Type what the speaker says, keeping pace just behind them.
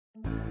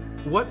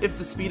What if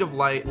the speed of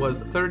light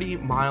was 30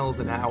 miles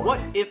an hour? What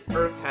if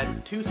Earth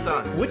had two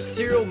suns? Which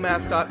cereal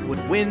mascot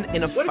would win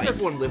in a fight? What if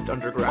everyone lived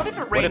underground? What if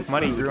it rained What if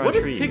money food? grew on What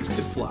trees? if pigs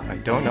could fly? I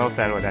don't know if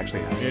that would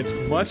actually happen. It's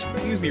much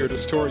easier to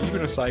store a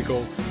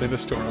unicycle than to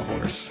store a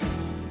horse.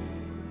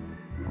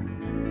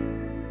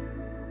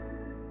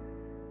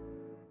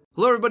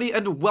 Hello, everybody,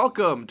 and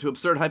welcome to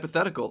Absurd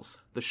Hypotheticals,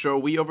 the show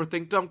where we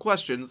overthink dumb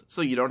questions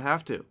so you don't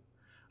have to.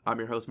 I'm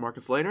your host,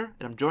 Marcus Lehner,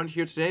 and I'm joined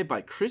here today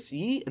by Chris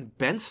Yee and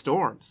Ben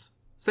Storms.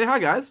 Say hi,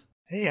 guys.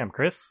 Hey, I'm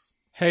Chris.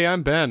 Hey,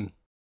 I'm Ben.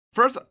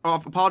 First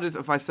off, apologies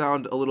if I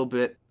sound a little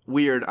bit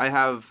weird. I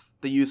have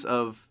the use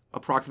of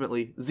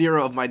approximately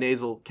 0 of my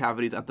nasal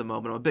cavities at the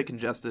moment. I'm a bit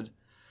congested.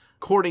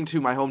 According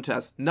to my home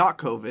test, not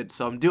COVID,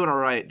 so I'm doing all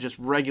right, just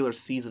regular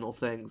seasonal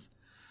things.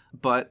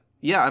 But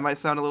yeah, I might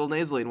sound a little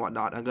nasally and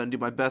whatnot. I'm going to do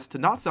my best to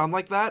not sound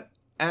like that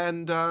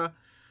and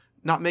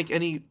not make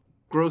any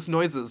gross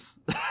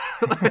noises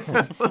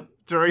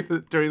during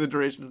the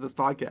duration of this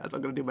podcast.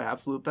 I'm going to do my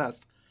absolute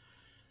best.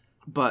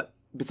 But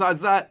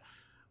besides that,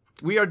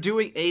 we are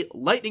doing a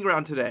lightning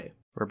round today.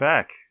 We're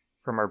back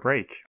from our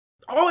break.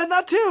 Oh, and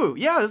that too!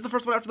 Yeah, this is the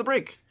first one after the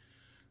break.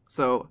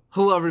 So,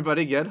 hello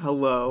everybody again.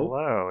 Hello.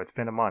 Hello, it's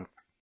been a month.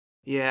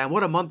 Yeah,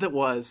 what a month it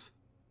was.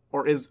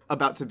 Or is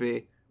about to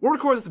be. We're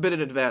recording this a bit in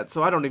advance,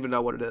 so I don't even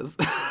know what it is.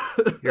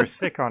 You're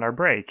sick on our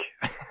break.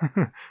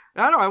 I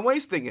know, I'm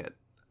wasting it.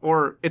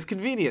 Or it's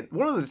convenient.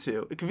 One of the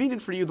two.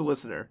 Convenient for you, the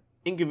listener.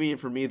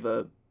 Inconvenient for me,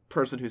 the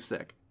person who's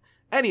sick.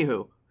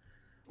 Anywho,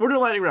 we're doing a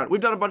lightning round.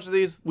 We've done a bunch of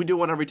these. We do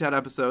one every 10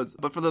 episodes.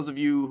 But for those of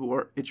you who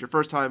are, it's your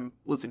first time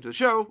listening to the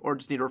show or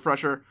just need a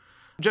refresher,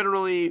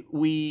 generally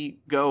we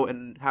go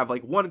and have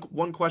like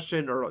one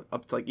question or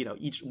up to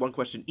each one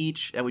question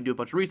each, and we do a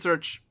bunch of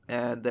research,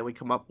 and then we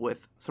come up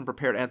with some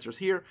prepared answers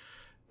here.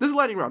 This is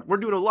lightning round. We're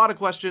doing a lot of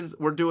questions.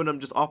 We're doing them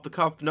just off the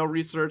cuff, no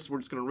research. We're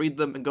just going to read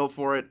them and go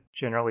for it.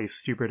 Generally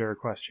stupider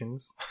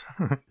questions.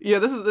 Yeah,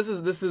 this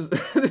is this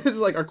is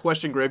like our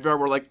question graveyard.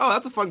 We're like, oh,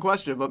 that's a fun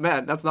question, but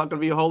man, that's not going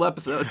to be a whole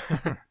episode.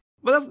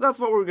 But that's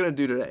what we're going to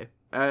do today.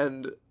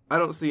 And I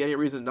don't see any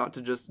reason not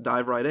to just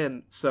dive right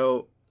in.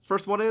 So,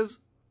 first one is,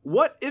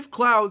 what if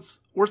clouds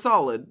were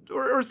solid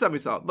or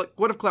semi-solid? Like,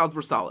 what if clouds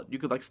were solid? You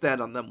could like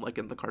stand on them like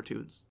in the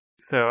cartoons.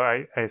 So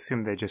I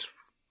assume they just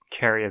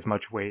carry as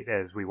much weight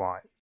as we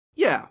want.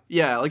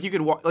 Yeah, like you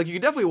could walk, like you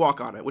could definitely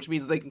walk on it, which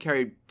means they can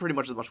carry pretty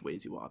much as much weight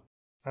as you want.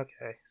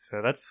 Okay, so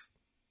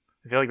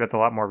I feel like that's a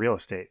lot more real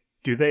estate.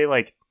 Do they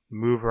like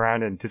move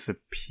around and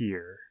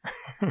disappear?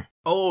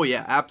 Oh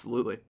yeah,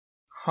 absolutely.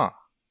 Huh.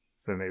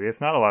 So maybe it's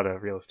not a lot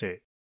of real estate.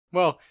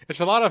 Well, it's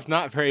a lot of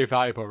not very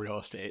valuable real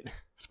estate.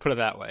 Let's put it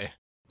that way.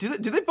 Do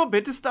they bump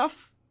into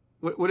stuff?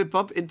 Would it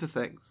bump into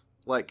things?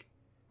 Like,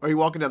 are you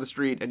walking down the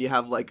street and you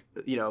have like,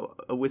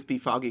 a wispy,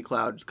 foggy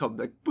cloud just come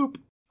like boop?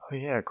 Oh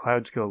yeah,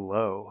 clouds go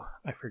low.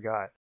 I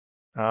forgot.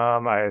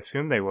 I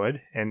assume they would,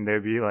 and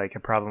there'd be like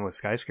a problem with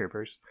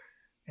skyscrapers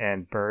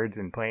and birds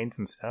and planes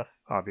and stuff,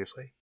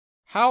 obviously.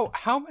 How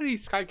many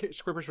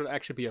skyscrapers would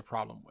actually be a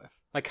problem with?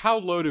 Like, how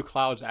low do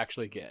clouds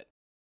actually get?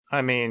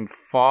 I mean,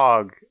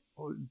 fog.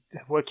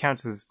 What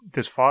counts as...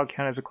 Does fog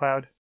count as a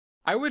cloud?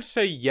 I would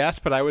say yes,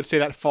 but I would say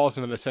that falls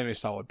into the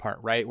semi-solid part,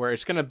 right? Where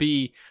there's going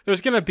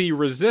to be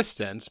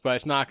resistance, but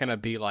it's not going to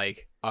be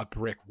like a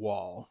brick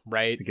wall,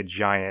 right? Like a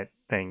giant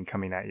thing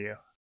coming at you.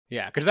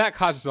 Yeah, because that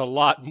causes a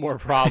lot more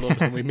problems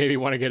than we maybe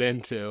want to get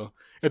into.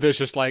 If there's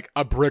just like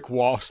a brick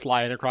wall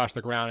sliding across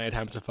the ground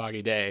anytime it's a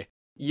foggy day.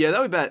 Yeah,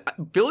 that would be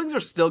bad. Buildings are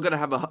still going to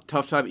have a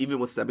tough time even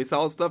with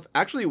semi-solid stuff.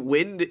 Actually,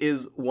 wind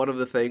is one of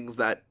the things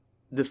that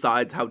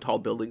decides how tall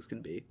buildings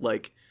can be.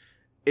 Like,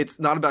 it's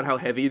not about how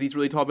heavy these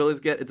really tall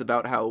buildings get. It's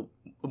about how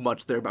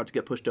much they're about to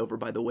get pushed over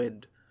by the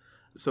wind.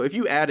 So if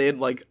you add in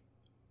like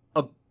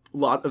a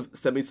lot of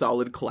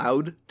semi-solid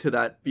cloud to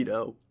that,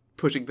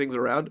 pushing things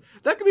around,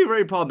 that could be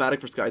very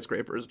problematic for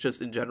skyscrapers,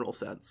 just in general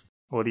sense.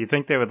 Well, do you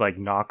think they would like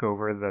knock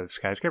over the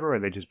skyscraper or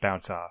they just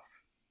bounce off?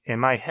 In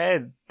my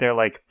head, they're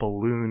like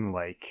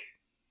balloon-like,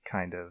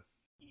 kind of.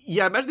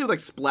 Yeah, I imagine they would like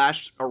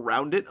splash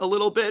around it a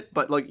little bit,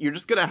 but like you're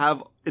just gonna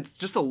have, it's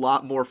just a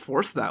lot more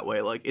force that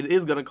way. Like it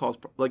is gonna cause,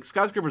 like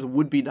skyscrapers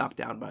would be knocked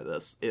down by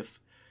this if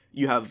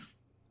you have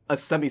a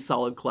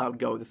semi-solid cloud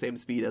going the same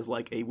speed as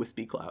like a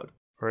wispy cloud.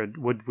 Or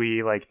would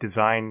we like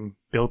design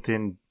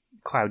built-in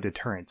cloud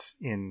deterrents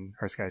in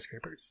our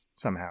skyscrapers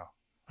somehow?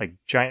 Like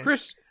giant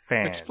Chris,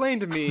 fans. explain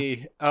to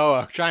me. Oh,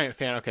 a giant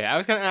fan. Okay, I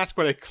was going to ask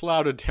what a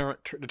cloud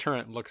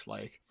deterrent looks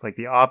like. It's like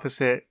the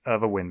opposite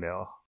of a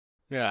windmill.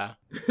 Yeah.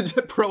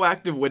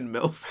 Proactive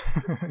windmills.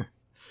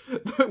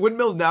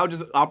 Windmills now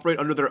just operate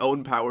under their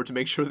own power to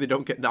make sure they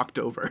don't get knocked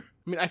over.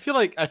 I mean, I feel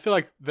like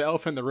the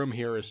elephant in the room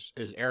here is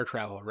air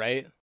travel,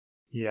 right?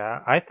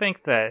 Yeah, I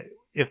think that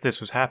if this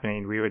was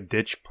happening, we would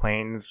ditch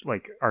planes,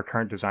 like our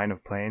current design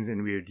of planes,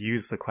 and we would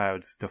use the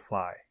clouds to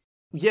fly.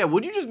 Yeah,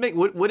 would you just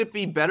would it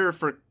be better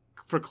for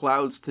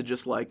clouds to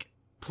just like,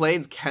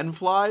 planes can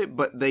fly,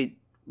 but they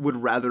would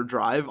rather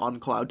drive on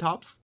cloud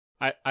tops?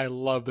 I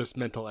love this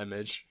mental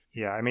image.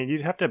 Yeah, I mean,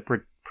 you'd have to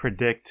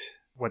predict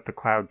what the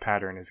cloud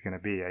pattern is going to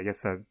be. I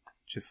guess that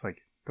just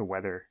like the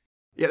weather.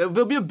 Yeah,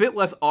 there'll be a bit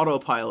less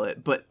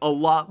autopilot, but a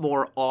lot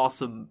more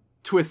awesome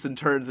twists and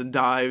turns and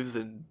dives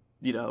and,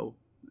 it's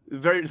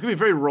going to be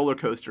very roller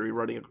coastery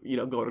running,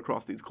 going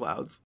across these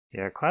clouds.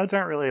 Yeah, clouds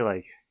aren't really,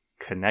 like,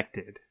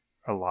 connected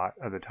a lot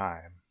of the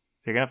time.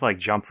 You're going to have to, like,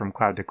 jump from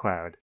cloud to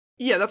cloud.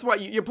 Yeah, that's why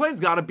your plane's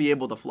got to be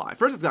able to fly.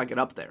 First, it's got to get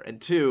up there, and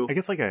two... I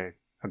guess, like, a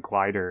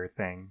glider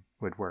thing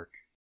would work.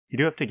 You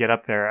do have to get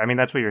up there. I mean,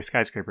 that's what your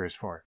skyscraper is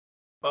for.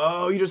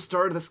 Oh, you just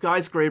start at the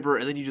skyscraper,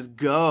 and then you just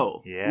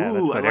go. Yeah, Ooh,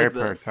 that's what I like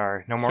airports this.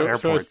 are. No more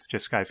airports,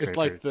 just skyscrapers. It's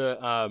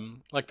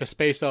like the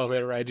space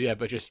elevator idea,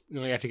 but just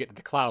you have to get to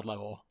the cloud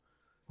level.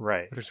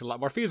 Right. Which is a lot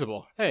more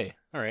feasible. Hey,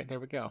 all right, there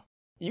we go.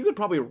 You could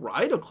probably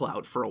ride a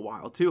cloud for a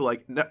while, too.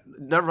 Like,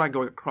 never mind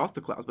going across the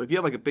clouds, but if you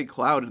have, like, a big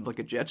cloud and, like,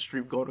 a jet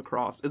stream going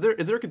across, is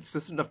there a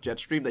consistent enough jet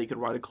stream that you could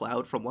ride a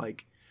cloud from,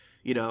 like,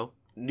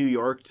 New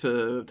York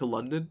to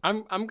London?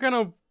 I'm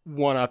gonna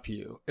one-up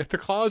you. If the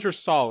clouds are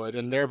solid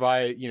and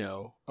thereby,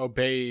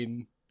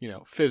 obeying,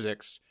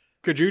 physics,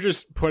 could you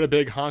just put a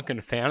big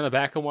honking fan on the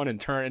back of one and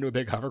turn it into a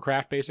big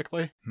hovercraft,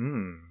 basically?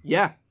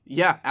 Yeah,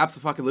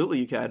 absolutely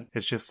you can.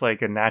 It's just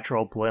like a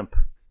natural blimp.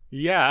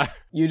 Yeah.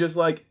 You just,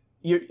 like...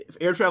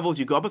 air travels,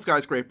 you go up a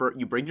skyscraper,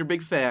 you bring your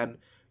big fan,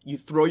 you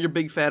throw your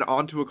big fan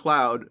onto a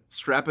cloud,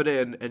 strap it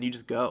in, and you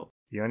just go.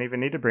 You don't even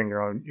need to bring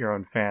your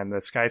own fan.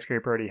 The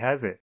skyscraper already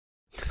has it.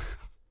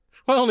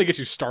 Well, it only gets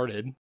you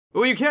started.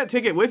 Well, you can't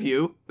take it with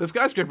you. The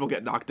skyscraper will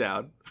get knocked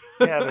down.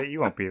 Yeah, but you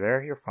won't be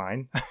there. You're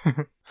fine.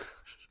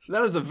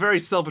 That is a very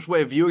selfish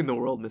way of viewing the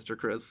world, Mr.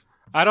 Chris.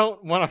 I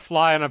don't want to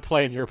fly on a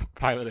plane you're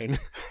piloting.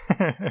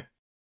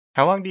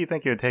 How long do you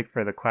think it would take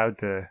for the cloud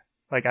to...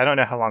 Like, I don't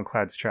know how long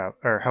clouds travel,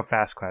 or how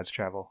fast clouds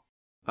travel.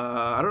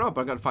 I don't know,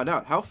 but I'm going to find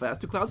out. How fast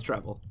do clouds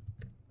travel?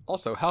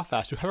 Also, how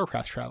fast do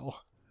hovercrafts travel?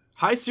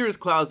 High cirrus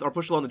clouds are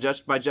pushed along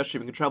by jet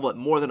stream and can travel at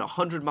more than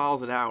 100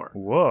 miles an hour.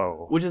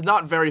 Whoa. Which is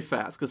not very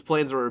fast, because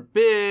planes are a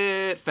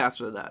bit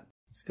faster than that.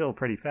 Still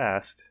pretty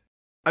fast.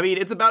 I mean,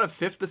 it's about a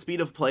fifth the speed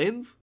of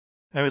planes.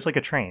 It was like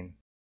a train.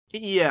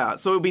 Yeah,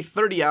 so it would be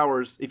 30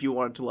 hours if you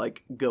wanted to,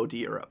 like, go to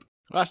Europe.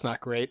 Well, that's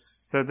not great.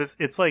 So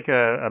it's like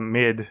a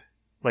mid...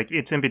 Like,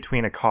 it's in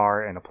between a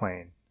car and a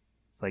plane.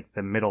 It's like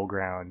the middle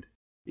ground.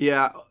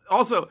 Yeah.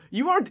 Also,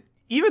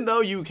 even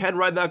though you can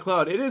ride that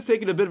cloud, it is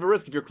taking a bit of a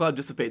risk if your cloud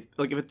dissipates.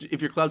 Like, if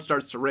your cloud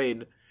starts to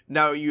rain,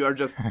 now you are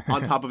just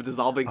on top of a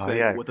dissolving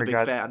thing with a big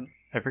fan.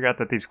 I forgot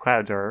that these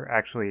clouds are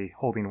actually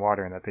holding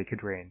water and that they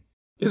could rain.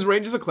 Is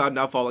rain just a cloud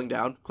now falling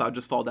down? Cloud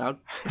just fall down?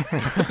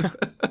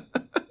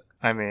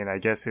 I mean, I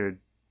guess would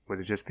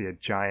it just be a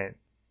giant...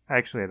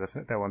 Actually, that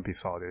wouldn't be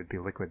solid. It would be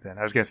liquid then.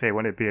 I was going to say,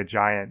 wouldn't it be a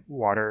giant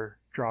water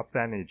drop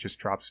then? It just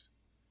drops...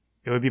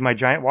 It would be my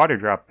giant water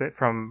drop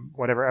from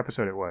whatever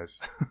episode it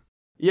was.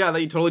 Yeah, that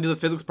you totally do the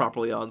physics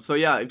properly on. So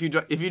yeah, if you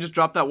just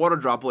drop that water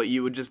droplet,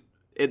 you would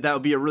that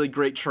would be a really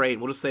great train.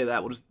 We'll just say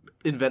that. We'll just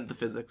invent the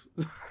physics.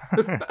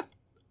 I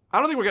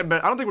don't think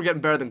we're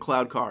getting better than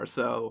Cloud Car.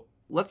 So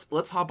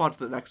let's hop on to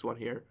the next one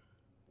here.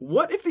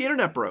 What if the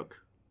internet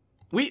broke?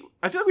 I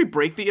feel like we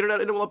break the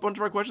internet into a bunch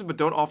of our questions, but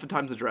don't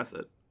oftentimes address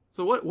it.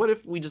 So what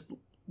if we just,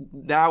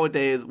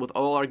 nowadays, with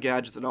all our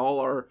gadgets and all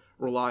our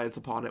reliance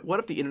upon it,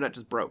 what if the internet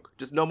just broke?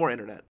 Just no more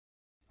internet.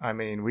 I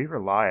mean, we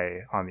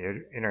rely on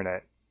the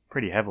internet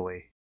pretty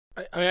heavily.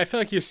 I mean, I feel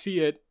like you see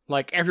it,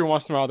 like, every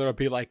once in a while there will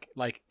be, like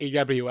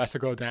AWS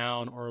will go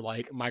down, or,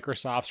 like,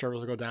 Microsoft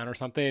servers will go down or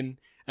something,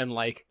 and,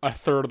 like, a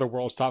third of the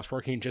world stops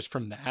working just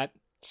from that.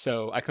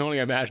 So I can only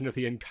imagine if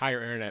the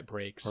entire internet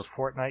breaks. Or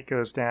Fortnite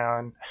goes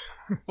down.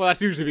 Well,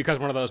 that's usually because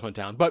one of those went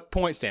down. But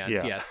point stands,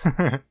 yeah. Yes.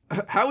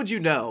 How would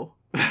you know?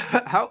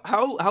 How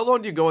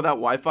long do you go without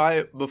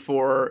Wi-Fi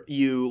before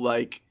you,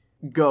 like,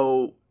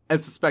 go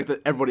and suspect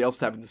that everybody else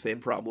is having the same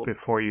problem?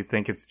 Before you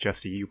think it's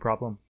just a you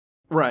problem?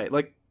 Right,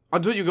 like,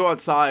 until you go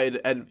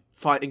outside and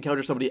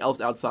encounter somebody else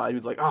outside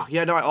who's like, oh,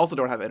 yeah, no, I also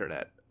don't have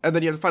internet. And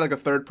then you have to find, like, a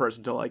third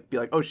person to, like, be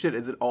like, oh, shit,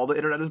 is it all the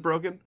internet is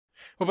broken?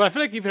 Well, but I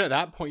feel like even at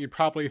that point, you'd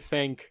probably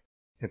think...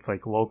 It's,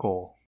 like,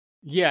 local.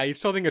 Yeah, you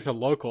still think it's a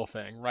local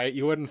thing, right?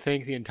 You wouldn't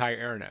think the entire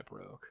internet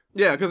broke.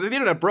 Yeah, because if the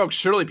internet broke,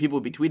 surely people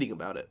would be tweeting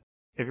about it.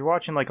 If you're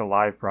watching, like, a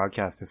live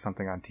broadcast of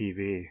something on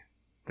TV,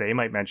 they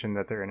might mention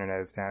that their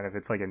internet is down. If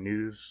it's, like, a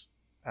news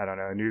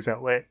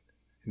outlet,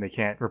 and they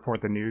can't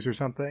report the news or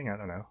something, I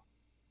don't know.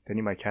 Then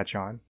you might catch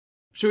on.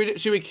 Should we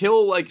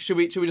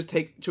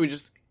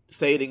just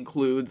say it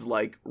includes,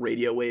 like,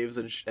 radio waves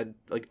and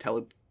like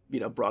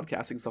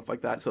broadcasting stuff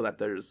like that, so that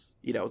there's,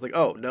 it's like,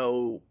 oh,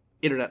 no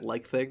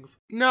internet-like things?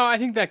 No, I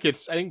think that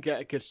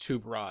gets too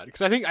broad,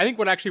 because I think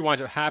what actually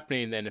winds up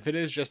happening then, if it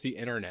is just the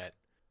internet,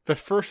 the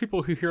first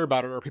people who hear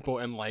about it are people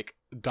in, like,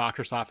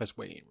 doctor's office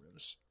waiting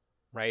rooms,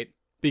 right?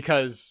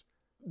 Because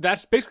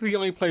that's basically the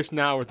only place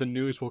now where the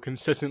news will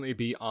consistently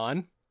be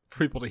on for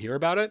people to hear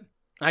about it.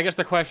 I guess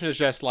the question is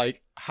just,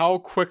 like, how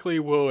quickly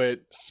will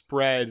it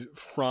spread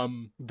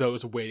from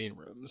those waiting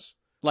rooms?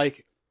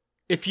 Like,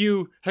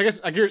 here's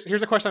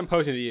a question I'm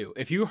posing to you.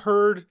 If you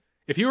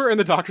were in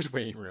the doctor's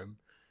waiting room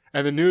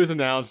and the news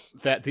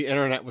announced that the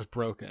internet was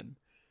broken,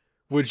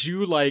 would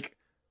you, like,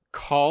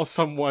 call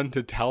someone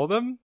to tell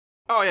them?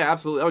 Oh yeah,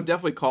 absolutely. I would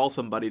definitely call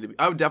somebody to.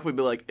 I would definitely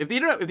be like, if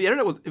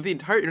the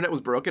entire internet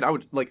was broken, I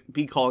would like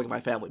be calling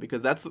my family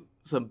because that's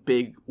some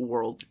big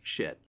world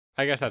shit.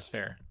 I guess that's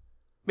fair.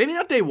 Maybe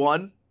not day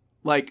one,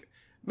 like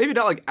maybe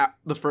not like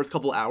the first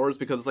couple hours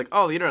because it's like,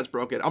 oh, the internet's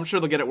broken. I'm sure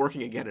they'll get it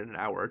working again in an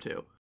hour or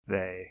two.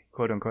 They,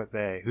 quote unquote,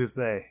 they. Who's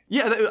they?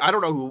 Yeah, I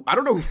don't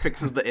know who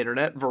fixes the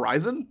internet.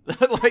 Verizon,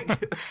 like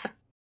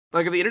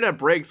if the internet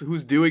breaks,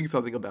 who's doing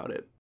something about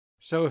it?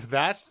 So if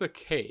that's the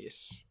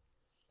case,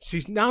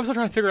 see, now I'm still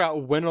trying to figure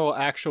out when it'll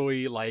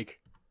actually like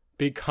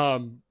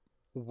become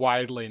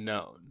widely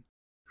known.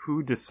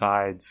 Who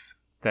decides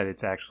that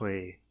it's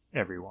actually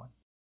everyone?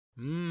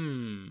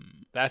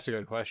 That's a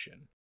good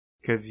question.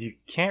 Because you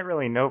can't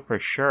really know for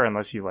sure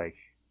unless you like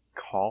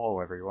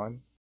call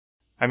everyone.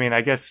 I mean,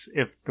 I guess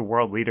if the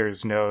world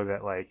leaders know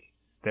that like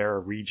their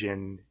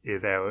region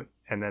is out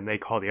and then they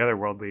call the other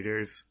world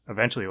leaders,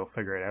 eventually we'll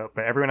figure it out.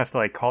 But everyone has to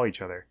like call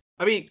each other.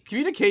 I mean,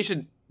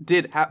 communication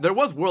there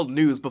was world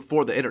news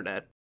before the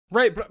internet.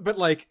 Right, but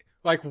like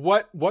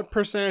what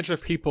percentage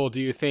of people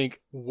do you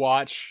think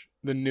watch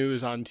the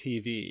news on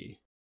TV?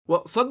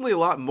 Well, suddenly a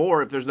lot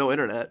more if there's no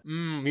internet.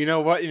 You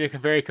know what? You make a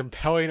very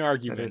compelling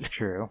argument. That is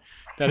true.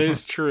 That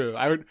is true.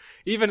 I would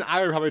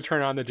probably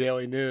turn on the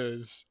daily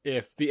news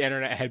if the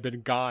internet had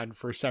been gone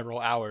for several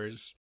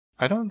hours.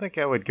 I don't think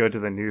I would go to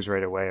the news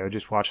right away. I would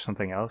just watch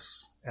something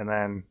else. And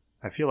then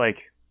I feel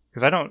like,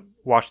 because I don't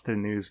watch the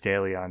news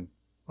daily on,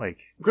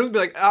 like... Chris would be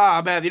like,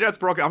 man, the internet's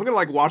broken. I'm going to,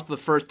 like, watch the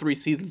first 3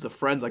 seasons of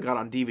Friends I got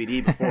on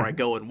DVD before I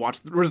go and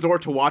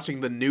resort to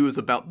watching the news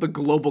about the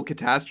global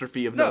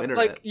catastrophe of no internet.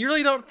 Like, you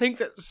really don't think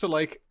that... So,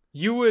 like,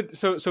 you would...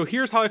 So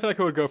here's how I feel like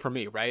it would go for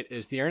me, right?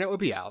 Is the internet would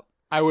be out.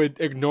 I would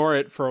ignore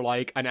it for,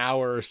 like, an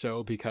hour or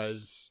so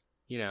because,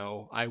 you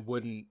know, I'd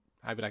be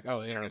like,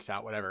 oh, the internet's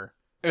out, whatever.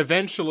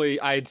 Eventually,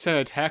 I'd send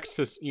a text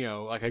to, you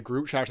know, like a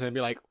group chat and they'd be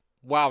like,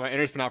 wow, my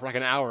internet's been out for like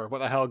an hour. What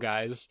the hell,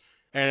 guys?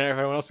 And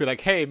everyone else would be like,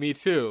 hey, me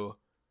too.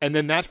 And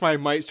then that's when I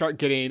might start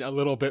getting a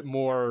little bit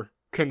more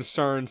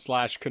concerned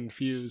 /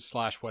 confused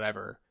 /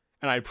 whatever.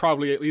 And I'd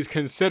probably at least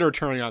consider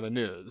turning on the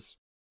news.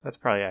 That's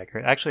probably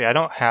accurate. Actually, I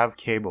don't have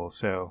cable,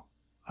 so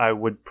I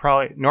would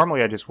probably...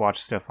 Normally, I just watch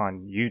stuff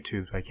on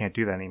YouTube, so I can't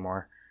do that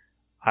anymore.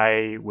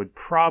 I would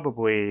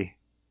probably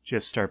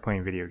just start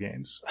playing video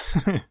games.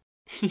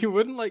 You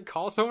wouldn't, like,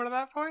 call someone at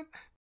that point?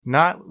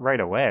 Not right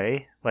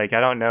away. Like,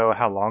 I don't know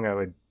how long I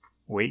would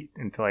wait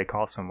until I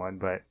call someone,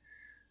 but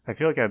I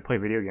feel like I'd play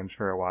video games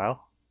for a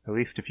while. At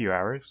least a few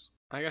hours.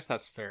 I guess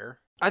that's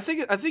fair. I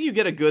think you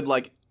get a good,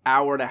 like,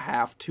 hour and a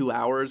half, 2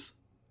 hours.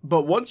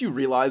 But once you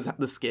realize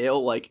the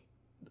scale, like,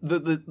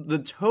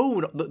 the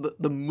tone,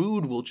 the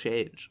mood will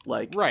change.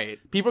 Like, right.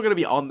 People are going to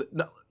be on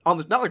the,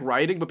 not like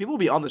rioting, but people will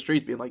be on the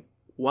streets being like,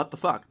 what the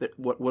fuck?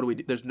 What do we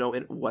do? There's no,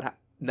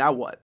 now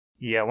what?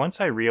 Yeah, once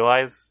I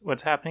realize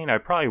what's happening, I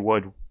probably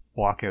would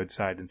walk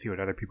outside and see what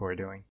other people are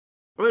doing.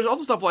 I mean, there's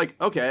also stuff like,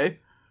 okay,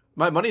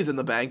 my money's in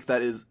the bank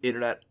that is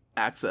internet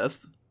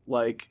access.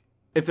 Like,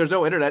 if there's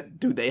no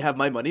internet, do they have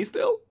my money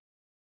still?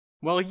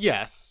 Well,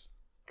 yes.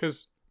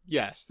 Because,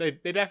 yes, they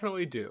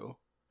definitely do.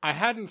 I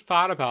hadn't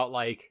thought about,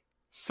 like,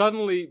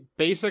 suddenly,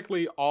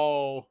 basically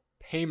all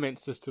payment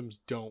systems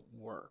don't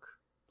work.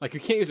 Like, you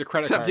can't use a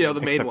credit card. Except, you know,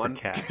 the main one.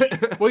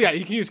 Well, yeah,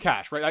 you can use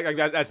cash, right?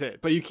 Like that's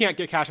it. But you can't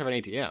get cash off an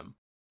ATM.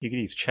 You can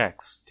use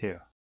checks, too.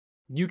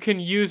 You can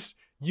use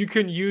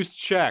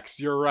checks,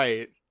 you're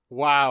right.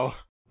 Wow.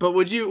 But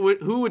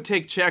who would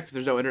take checks if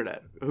there's no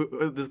internet?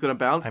 Who is going to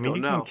bounce? I mean, Don't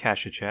you know. can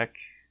cash a check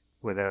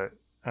without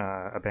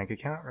a bank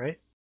account, right?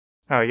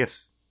 Oh, I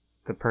guess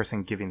the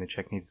person giving the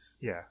check needs...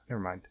 Yeah,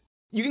 never mind.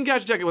 You can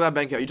cash a check without a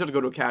bank account. You just have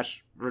to go to a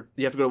cash...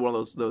 You have to go to one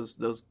of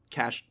those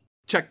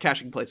check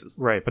cashing places.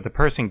 Right, but the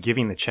person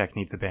giving the check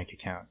needs a bank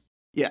account.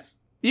 Yes.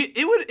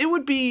 It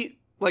would be...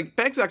 Like,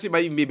 banks actually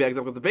might even be bags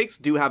up, because the banks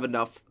do have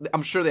enough...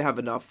 I'm sure they have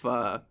enough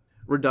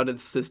redundant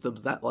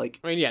systems that, like...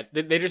 I mean, yeah,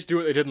 they just do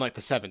what they did in, like, the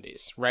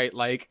 70s, right?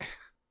 Like,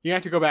 you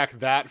have to go back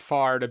that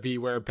far to be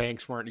where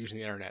banks weren't using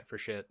the internet for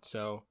shit,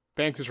 so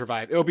banks will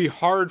survive. It'll be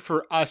hard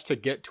for us to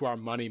get to our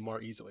money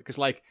more easily, because,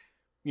 like,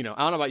 you know,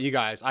 I don't know about you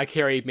guys, I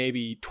carry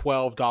maybe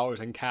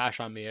 $12 in cash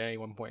on me at any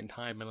one point in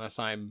time, unless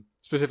I'm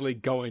specifically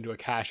going to a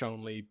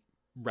cash-only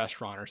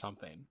restaurant or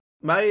something.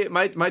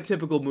 My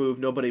typical move,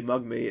 nobody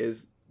mug me,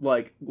 is...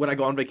 Like, when I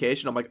go on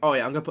vacation, I'm like, oh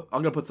yeah, I'm gonna put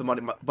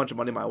a bunch of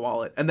money in my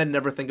wallet, and then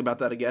never think about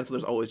that again. So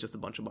there's always just a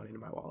bunch of money in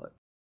my wallet.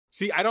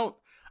 See, I don't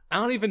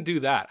even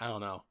do that. I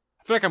don't know.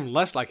 I feel like I'm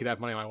less likely to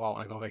have money in my wallet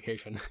when I go on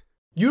vacation.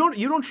 You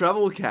don't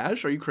travel with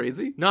cash? Are you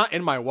crazy? Not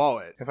in my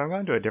wallet. If I'm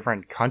going to a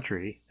different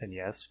country, then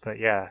yes. But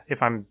yeah,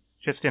 if I'm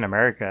just in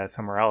America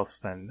somewhere else,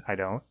 then I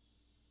don't.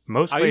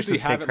 Most places I usually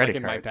have take it credit like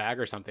in card. my bag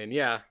or something.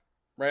 Yeah.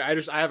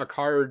 Right, I have a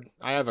card.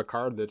 I have a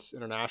card that's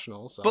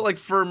international. So. But like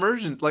for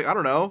emergencies, like I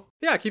don't know.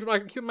 Yeah, keep my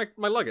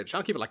luggage. I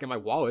don't keep it like in my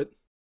wallet.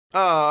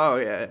 Oh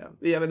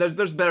yeah. I mean,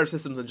 there's better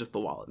systems than just the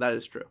wallet. That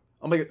is true.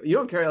 I'm like, you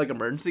don't carry like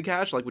emergency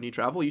cash like when you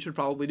travel. You should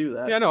probably do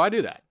that. Yeah, no, I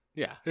do that.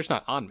 Yeah, it's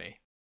not on me.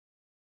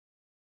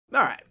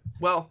 All right.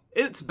 Well,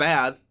 it's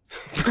bad.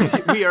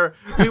 we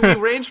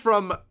range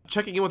from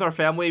checking in with our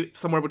family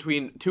somewhere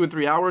between 2 and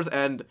 3 hours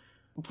and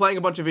playing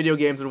a bunch of video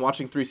games and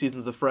watching 3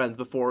 seasons of Friends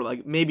before,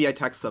 like, maybe I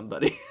text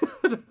somebody.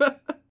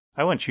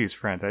 I wouldn't choose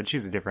Friends. I'd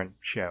choose a different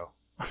show.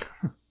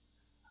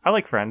 I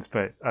like Friends,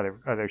 but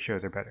other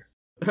shows are better.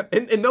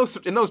 In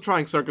those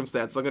trying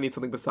circumstances, I'm gonna need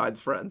something besides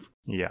Friends.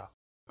 Yeah.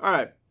 All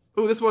right.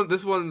 Ooh, this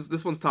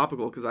one's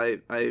topical because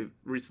I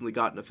recently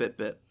gotten a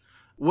Fitbit.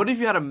 What if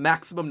you had a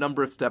maximum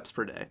number of steps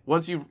per day?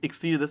 Once you've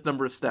exceeded this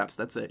number of steps,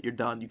 that's it. You're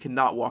done. You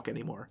cannot walk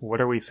anymore. What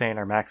are we saying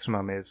our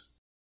maximum is?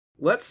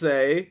 Let's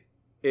say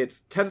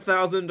it's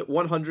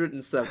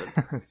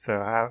 10,107.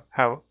 So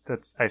how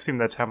that's I assume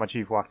that's how much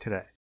you've walked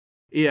today.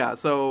 Yeah,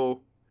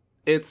 so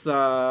it's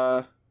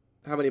how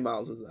many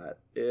miles is that?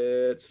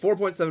 It's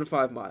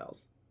 4.75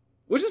 miles.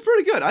 Which is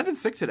pretty good. I've been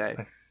sick today.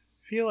 I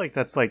feel like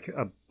that's like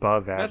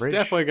above average. That's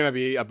definitely going to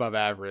be above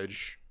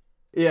average.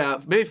 Yeah,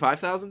 maybe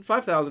 5,000.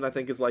 5,000 I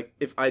think is like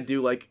if I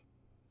do like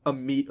a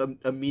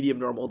medium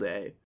normal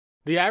day.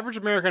 The average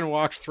American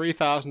walks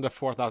 3,000 to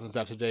 4,000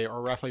 steps a day,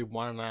 or roughly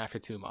 1.5 to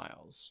 2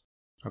 miles.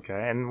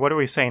 Okay, and what are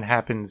we saying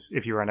happens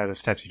if you run out of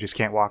steps? You just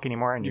can't walk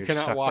anymore, and You you're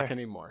cannot stuck walk there?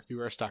 anymore.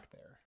 You are stuck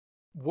there.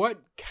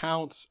 What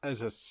counts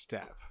as a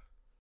step?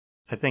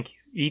 I think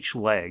each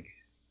leg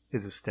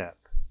is a step.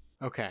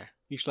 Okay,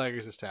 each leg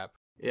is a step.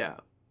 Yeah.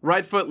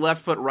 Right foot,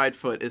 left foot, right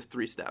foot is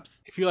 3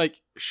 steps. If you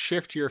like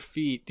shift your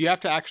feet, do you have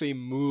to actually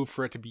move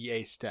for it to be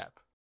a step?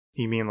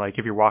 You mean like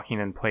if you're walking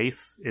in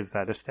place, is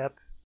that a step?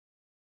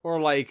 Or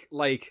like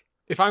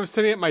if I'm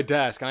sitting at my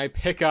desk and I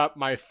pick up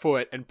my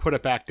foot and put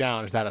it back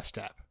down, is that a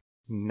step?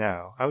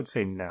 No, I would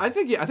say no. I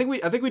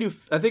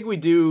think we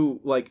do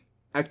like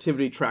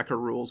activity tracker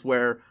rules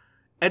where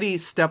any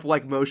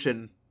step-like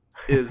motion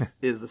is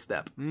a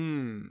step.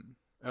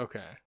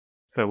 Okay.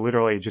 So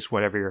literally just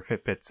whatever your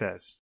Fitbit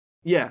says.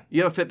 Yeah,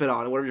 you have a Fitbit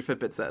on and whatever your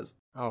Fitbit says.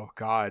 Oh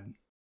God.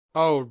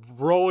 Oh,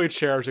 rolly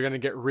chairs are gonna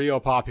get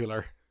real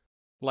popular.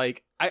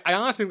 Like, I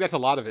honestly think that's a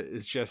lot of it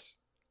is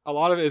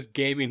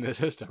gaming the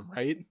system,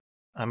 right?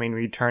 I mean,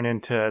 we turn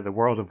into the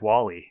world of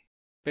Wall-E.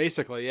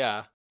 Basically,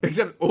 yeah.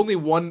 Except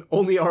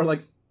only our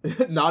like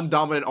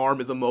non-dominant arm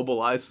is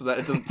immobilized so that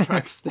it doesn't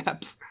track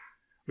steps.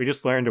 We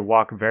just learned to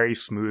walk very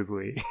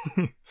smoothly.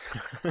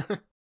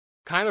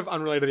 Kind of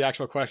unrelated to the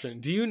actual question.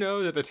 Do you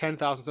know that the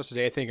 10,000 steps a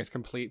day thing is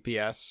complete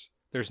BS?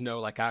 There's no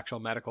like actual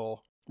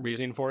medical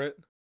reasoning for it?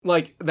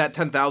 Like that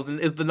 10,000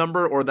 is the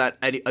number, or that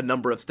a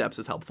number of steps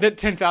is helpful? That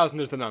 10,000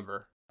 is the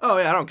number. Oh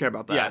yeah, I don't care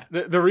about that.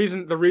 Yeah, the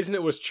reason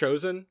it was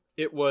chosen,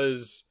 it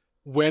was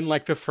when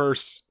like the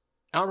first,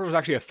 I don't remember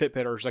if it was actually a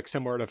Fitbit or like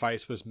similar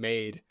device was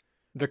made.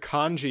 The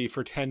kanji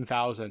for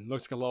 10,000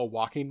 looks like a little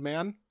walking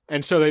man,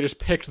 and so they just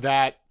picked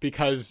that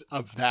because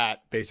of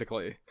that,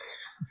 basically.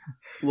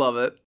 Love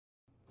it.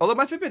 Although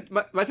my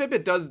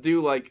Fitbit does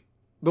do like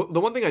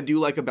the one thing I do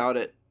like about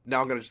it.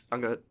 Now I'm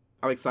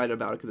excited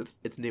about it because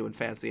it's new and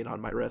fancy and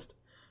on my wrist.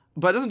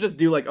 But it doesn't just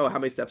do like, oh, how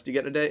many steps do you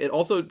get in a day? It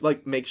also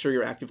like makes sure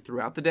you're active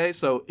throughout the day.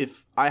 So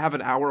if I have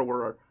an hour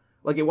where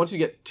like it wants you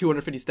to get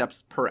 250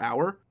 steps per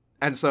hour,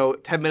 and so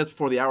 10 minutes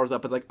before the hour's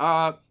up, it's like,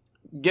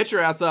 get your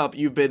ass up.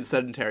 You've been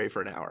sedentary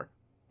for an hour.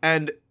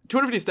 And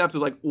 250 steps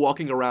is like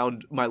walking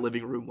around my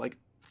living room like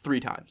 3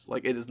 times.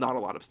 Like it is not a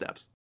lot of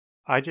steps.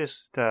 I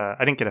just, I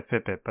didn't get a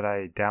Fitbit, but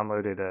I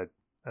downloaded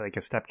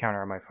a step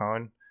counter on my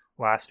phone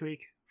last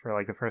week for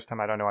like the first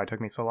time. I don't know why it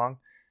took me so long.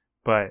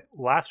 But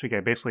last week I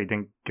basically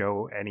didn't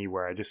go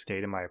anywhere. I just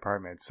stayed in my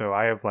apartment. So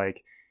I have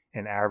like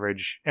an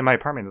average, and my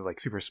apartment is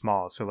like super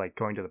small. So like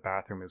going to the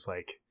bathroom is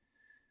like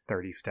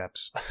 30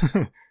 steps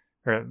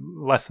or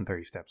less than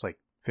 30 steps, like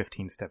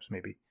 15 steps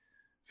maybe.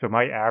 So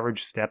my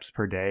average steps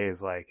per day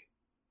is like,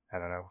 I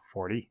don't know,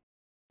 40.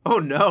 Oh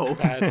no.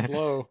 That's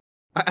slow.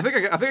 I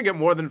think I get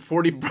more than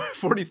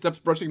 40 steps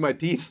brushing my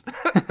teeth.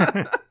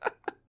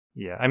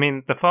 Yeah, I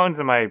mean, the phone's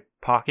in my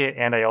pocket,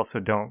 and I also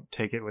don't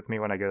take it with me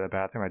when I go to the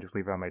bathroom. I just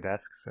leave it on my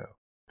desk, so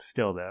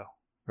still, though,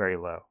 very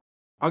low.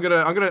 I'm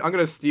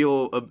gonna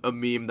steal a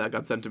meme that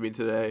got sent to me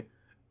today.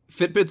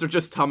 Fitbits are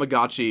just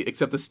Tamagotchi,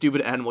 except the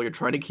stupid animal you're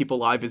trying to keep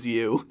alive is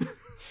you.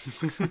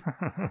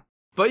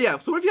 But yeah,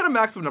 so what if you had a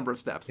maximum number of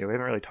steps? Yeah, we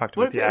haven't really talked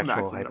What about if you the had a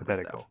actual maximum number of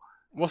hypothetical.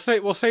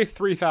 We'll say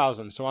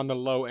 3,000, so on the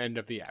low end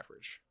of the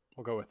average.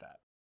 We'll go with that.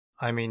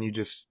 I mean, you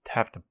just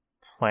have to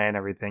plan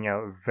everything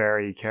out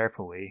very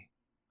carefully.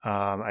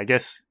 I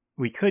guess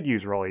we could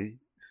use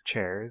rolly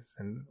chairs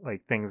and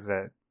like things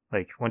that,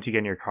 like, once you get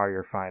in your car,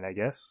 you're fine, I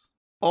guess.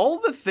 All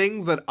the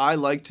things that I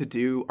like to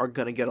do are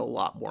gonna get a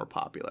lot more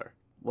popular.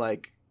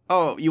 Like,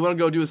 oh, you want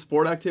to go do a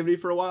sport activity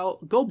for a while?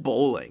 Go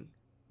bowling.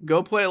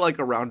 Go play like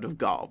a round of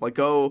golf. Like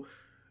go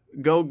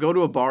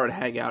to a bar and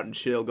hang out and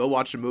chill. Go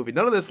watch a movie.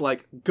 None of this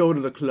like go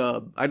to the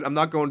club. I'm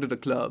not going to the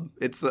club.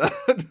 It's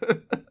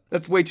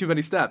that's way too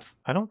many steps.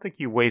 I don't think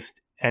you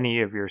waste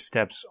any of your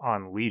steps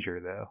on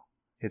leisure, though.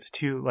 It's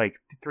too, like,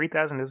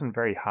 3,000 isn't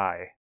very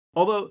high.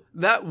 Although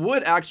that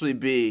would actually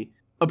be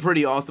a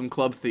pretty awesome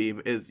club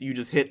theme, is you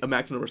just hit a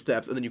maximum number of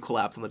steps and then you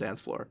collapse on the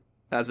dance floor.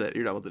 That's it.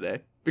 You're done with the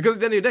day. Because at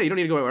the end of the day, you don't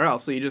need to go anywhere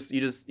else. So you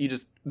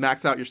just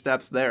max out your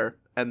steps there,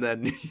 and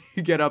then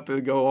you get up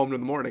and go home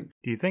in the morning.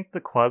 Do you think the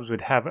clubs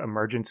would have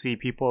emergency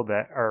people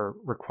that are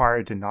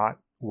required to not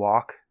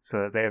walk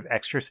so that they have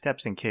extra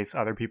steps in case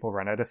other people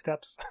run out of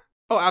steps?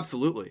 Oh,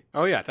 absolutely.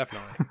 Oh yeah,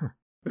 definitely.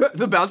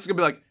 The bouncer's gonna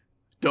be like,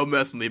 don't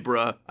mess with me,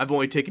 bruh. I've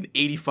only taken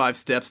 85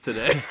 steps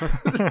today.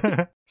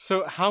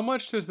 So how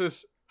much does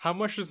this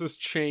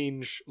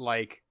change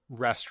like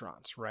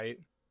restaurants, right?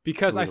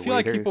 Because I The feel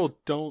like waiters. people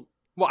don't.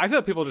 Well, I feel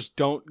like people just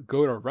don't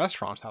go to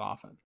restaurants that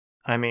often.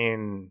 I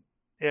mean,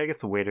 yeah, I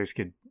guess the waiters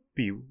could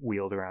be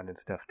wheeled around and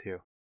stuff too.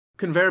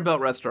 Conveyor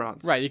belt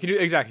restaurants. Right, you can do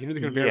exactly. You can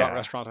do the conveyor belt Yeah.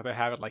 restaurants like they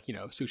have at like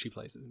sushi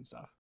places and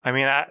stuff. I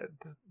mean,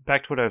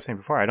 back to what I was saying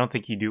before, I don't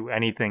think you do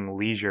anything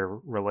leisure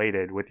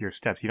related with your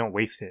steps. You don't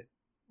waste it.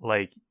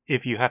 Like,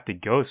 if you have to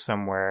go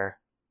somewhere,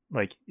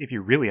 like, if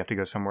you really have to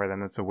go somewhere,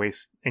 then it's a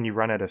waste, and you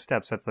run out of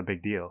steps, that's a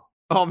big deal.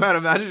 Oh man,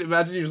 imagine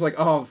you're just like,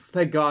 oh,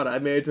 thank God I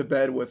made it to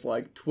bed with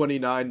like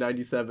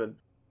 29.97.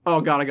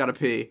 Oh God, I gotta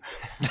pee.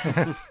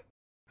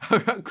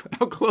 How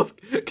close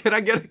can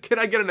I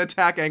get an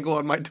attack angle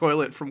on my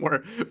toilet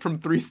from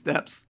 3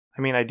 steps?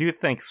 I mean, I do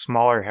think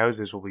smaller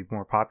houses will be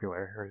more popular,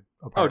 or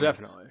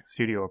apartments, definitely.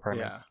 studio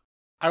apartments.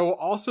 I will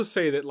also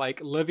say that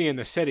like living in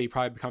the city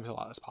probably becomes a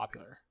lot less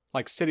popular.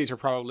 Like cities are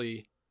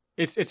probably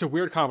it's a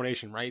weird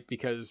combination, right?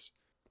 Because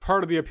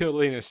part of the appeal of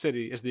living in a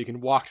city is that you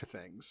can walk to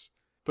things,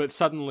 but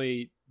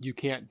suddenly you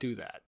can't do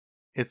that.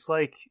 It's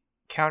like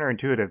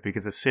counterintuitive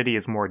because a city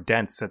is more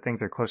dense, so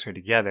things are closer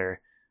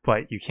together,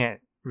 but you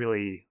can't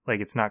really, like,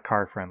 it's not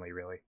car friendly,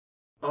 really.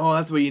 Oh,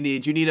 that's what you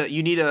need. You need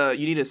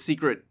a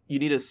secret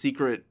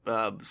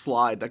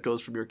slide that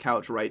goes from your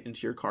couch right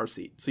into your car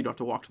seat, so you don't have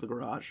to walk to the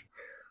garage.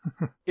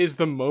 Is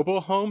the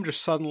mobile home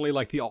just suddenly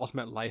like the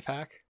ultimate life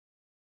hack?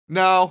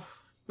 No,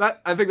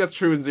 I think that's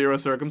true in 0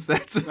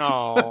 circumstances.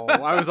 Oh,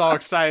 I was all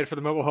excited for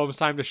the mobile home's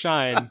time to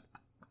shine.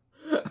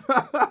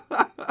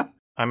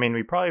 I mean,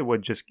 we probably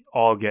would just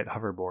all get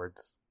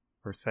hoverboards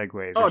or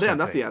segways. Oh, or damn,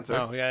 that's something. the answer.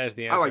 Oh, yeah, that's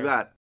the answer. I like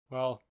that.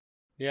 Well,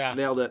 yeah.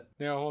 Nailed it.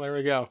 Yeah, well, there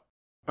we go.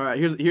 All right,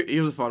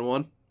 here's a fun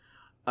one.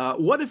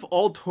 What if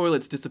all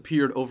toilets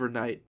disappeared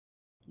overnight?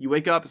 You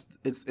wake up,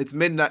 it's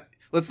midnight.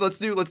 Let's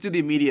do the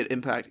immediate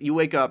impact. You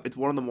wake up, it's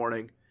 1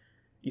 a.m.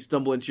 You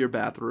stumble into your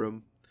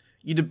bathroom.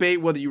 You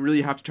debate whether you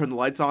really have to turn the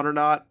lights on or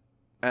not,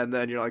 and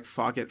then you're like,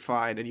 fuck it,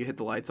 fine, and you hit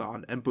the lights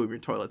on, and boom, your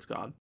toilet's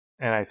gone.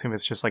 And I assume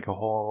it's just like a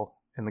hole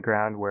in the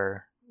ground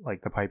where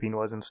like the piping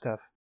was and stuff.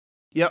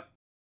 Yep.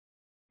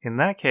 In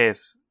that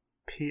case,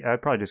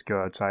 I'd probably just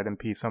go outside and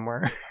pee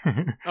somewhere.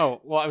 Oh,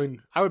 well, I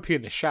mean, I would pee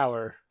in the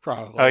shower,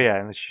 probably. Oh yeah,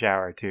 in the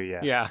shower too. Yeah.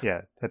 Yeah.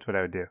 Yeah, that's what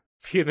I would do.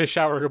 Pee in the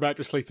shower, go back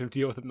to sleep, and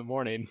deal with it in the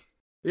morning.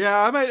 Yeah,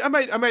 I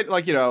might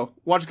like,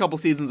 watch a couple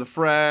seasons of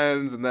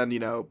Friends, and then,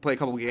 play a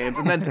couple games,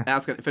 and then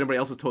ask if anybody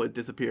else's toilet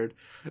disappeared.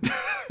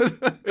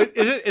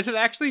 Is it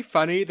actually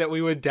funny that we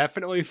would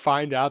definitely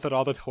find out that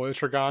all the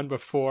toilets were gone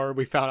before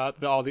we found out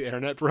that all the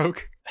internet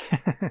broke?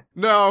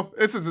 No,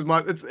 this isn't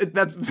much.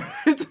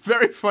 It's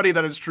very funny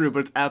that it's true, but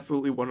it's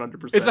absolutely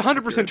 100%. It's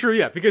 100% true,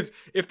 yeah. Because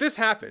if this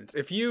happens,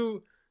 if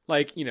you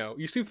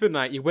you sleep for the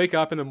night, you wake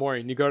up in the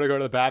morning, you go to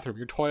the bathroom,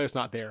 your toilet's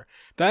not there.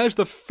 That is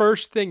the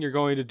first thing you're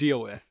going to deal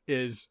with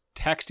is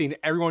texting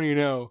everyone you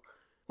know,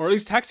 or at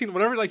least texting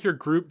whatever like your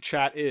group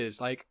chat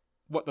is. Like,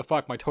 what the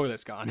fuck, my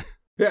toilet's gone.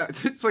 Yeah,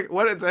 it's like,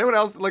 what is anyone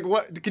else like?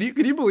 What can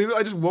you believe it?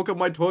 I just woke up,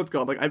 my toilet's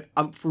gone. Like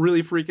I'm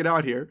really freaking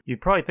out here.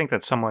 You'd probably think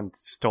that someone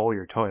stole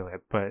your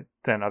toilet, but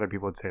then other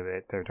people would say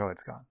that their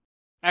toilet's gone.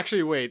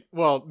 Actually, wait.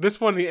 Well,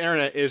 this one, the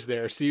internet is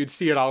there, so you'd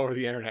see it all over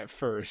the internet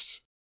first.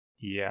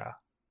 Yeah.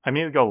 I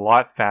mean, it would go a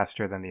lot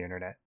faster than the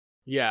internet.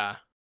 Yeah.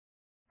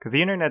 Because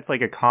the internet's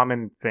like a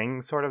common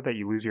thing, sort of, that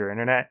you lose your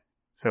internet,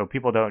 so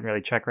people don't really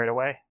check right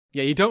away.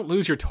 Yeah, you don't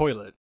lose your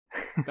toilet.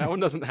 That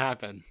one doesn't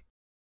happen.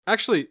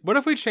 Actually, what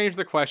if we change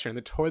the question?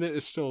 The toilet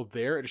is still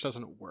there, it just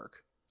doesn't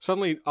work.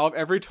 Suddenly,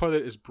 every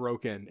toilet is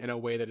broken in a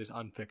way that is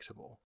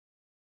unfixable.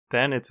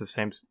 Then it's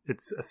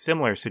a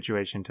similar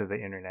situation to the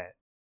internet.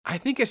 I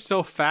think it's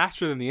still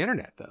faster than the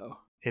internet, though.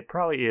 It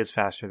probably is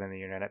faster than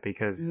the internet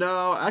because...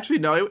 No, actually,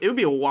 no. It would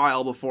be a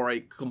while before I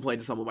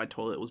complained to someone my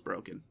toilet was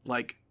broken.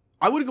 Like,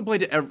 I wouldn't complain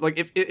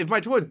to if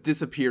my toilet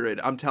disappeared,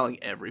 I'm telling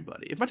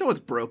everybody. If my toilet's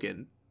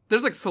broken,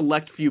 there's like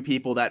select few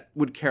people that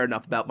would care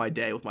enough about my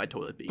day with my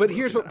toilet being broken.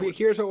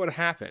 Here's what would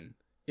happen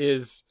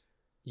is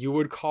you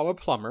would call a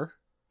plumber,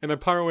 and the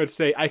plumber would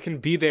say, I can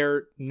be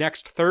there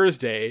next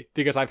Thursday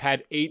because I've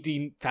had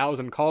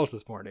 18,000 calls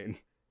this morning.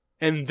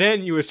 And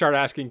then you would start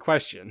asking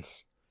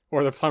questions.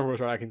 Or the plumber would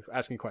start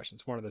asking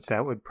questions. One of the two.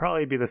 That would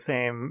probably be the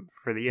same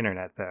for the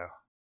internet, though.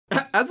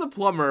 As a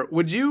plumber,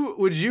 would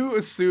you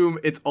assume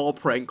it's all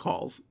prank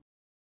calls?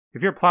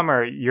 If you're a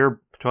plumber, your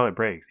toilet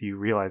breaks. You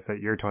realize that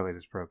your toilet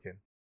is broken.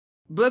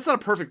 But that's not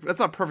perfect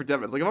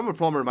evidence. Like, if I'm a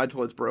plumber and my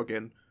toilet's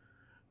broken,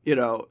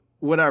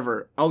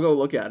 whatever, I'll go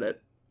look at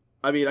it.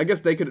 I mean, I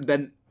guess they could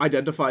then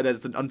identify that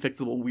it's an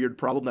unfixable weird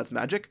problem that's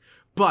magic.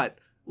 But,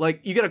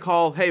 like, you get a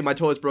call, hey, my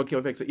toilet's broken, can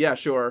we fix it? Yeah,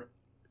 sure.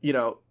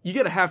 You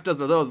get a half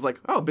dozen of those, it's like,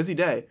 oh, busy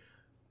day.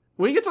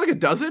 When you get to like a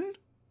dozen,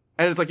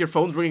 and it's like your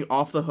phone's ringing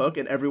off the hook,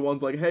 and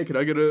everyone's like, hey,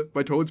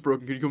 my toilet's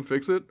broken, can you come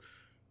fix it?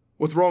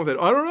 What's wrong with it?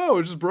 I don't know,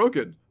 it's just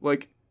broken.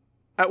 Like,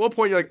 at what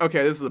point you're like,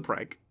 okay, this is a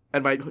prank.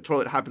 And my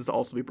toilet happens to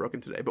also be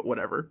broken today, but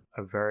whatever.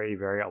 A very,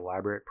 very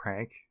elaborate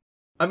prank.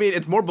 I mean,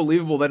 it's more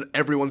believable than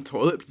everyone's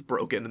toilet is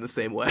broken in the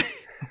same way.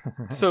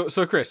 So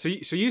Chris,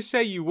 so you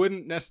say you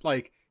wouldn't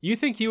like you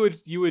think you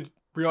would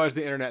realize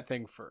the internet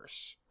thing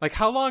first. Like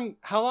how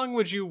long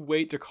would you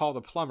wait to call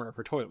the plumber if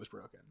her toilet was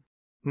broken?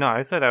 No,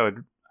 I said I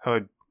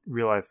would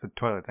realize the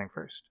toilet thing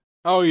first.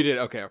 Oh, you did.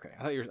 Okay.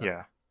 I thought you were. Okay.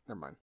 Yeah. Never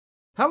mind.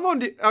 How long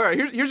do all right,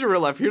 here's your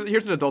real life.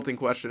 Here's an adulting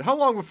question. How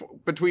long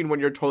between when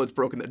your toilet's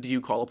broken that do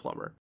you call a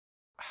plumber?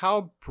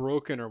 How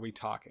broken are we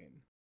talking?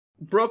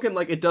 Broken,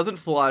 like it doesn't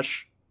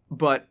flush,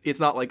 but it's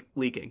not like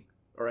leaking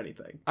or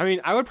anything. I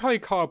mean, I would probably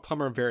call a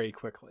plumber very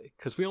quickly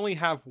because we only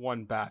have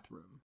one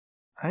bathroom.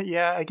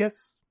 Yeah, I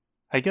guess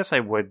I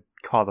would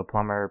call the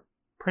plumber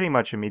pretty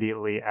much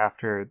immediately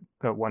after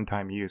the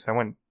one-time use. I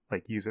wouldn't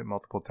like use it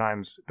multiple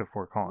times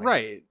before calling.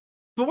 Right.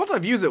 But once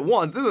I've used it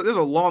once, there's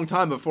a long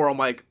time before I'm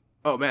like,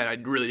 oh man, I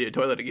really need a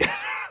toilet again.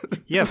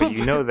 Yeah, but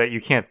you know that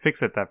you can't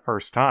fix it that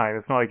first time.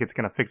 It's not like it's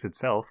going to fix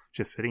itself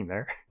just sitting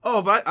there.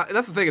 Oh, but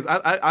that's the thing is,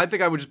 I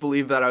think I would just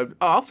believe that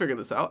I'll figure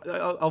this out.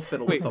 I'll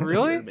fiddle with something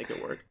really? to make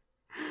it work.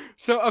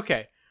 So,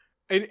 okay.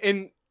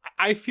 And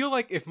I feel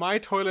like if my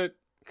toilet,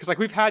 because like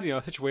we've had,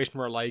 a situation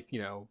where like,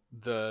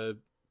 the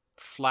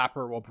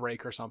flapper will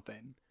break or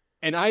something.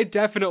 And I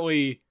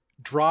definitely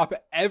drop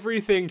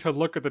everything to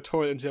look at the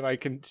toilet until I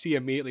can see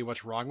immediately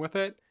what's wrong with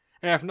it.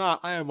 And if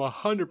not, I am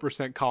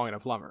 100% calling a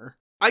plumber.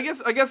 I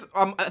guess I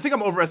think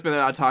I'm overestimating the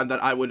amount of time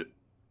that I would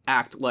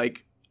act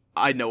like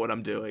I know what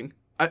I'm doing.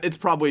 It's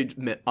probably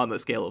on the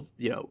scale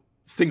of,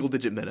 single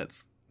digit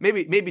minutes.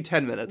 Maybe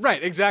 10 minutes.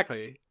 Right,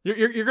 exactly.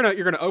 You're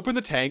gonna open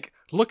the tank,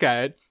 look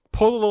at it,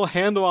 pull the little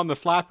handle on the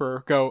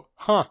flapper, go,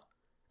 huh,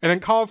 and then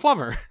call a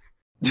plumber.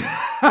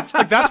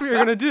 Like that's what you're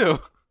gonna do.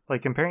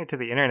 Like comparing it to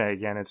the internet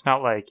again, it's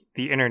not like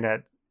the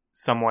internet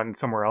someone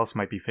somewhere else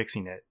might be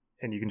fixing it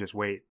and you can just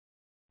wait.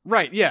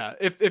 Right, yeah.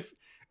 If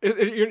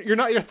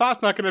your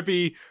thought's not gonna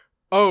be,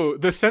 oh,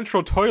 the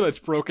central toilet's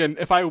broken,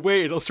 if I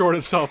wait it'll sort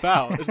itself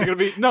out. It's gonna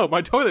be, no,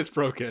 my toilet's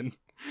broken.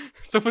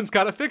 Someone's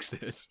gotta fix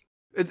this.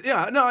 It's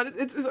I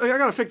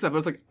gotta fix that, but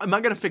it's like, am I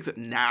gonna fix it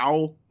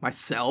now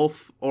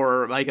myself,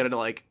 or am I gonna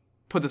like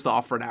put this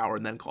off for an hour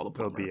and then call the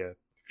plumber? It'll be a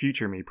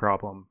future me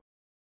problem.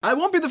 I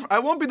won't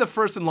be the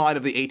first in line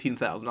of the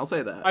 18,000. I'll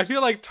say that. I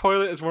feel like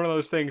toilet is one of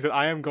those things that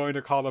I am going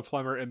to call the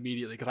plumber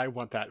immediately because I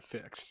want that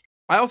fixed.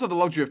 I also have the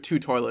luxury of 2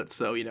 toilets,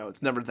 so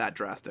it's never that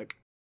drastic.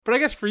 But I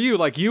guess for you,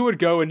 like you would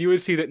go and you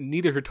would see that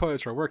neither of your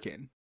toilets are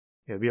working.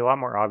 It'd be a lot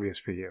more obvious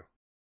for you.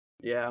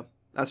 Yeah,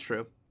 that's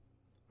true.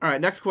 All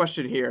right, next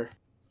question here.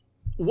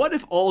 What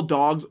if all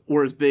dogs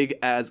were as big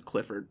as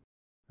Clifford?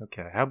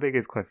 Okay, how big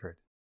is Clifford?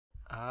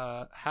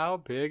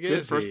 How big Good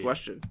is first he?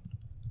 question.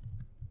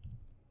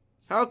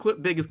 How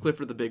big is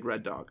Clifford the Big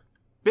Red Dog?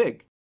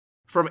 Big.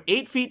 From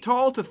 8 feet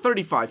tall to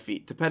 35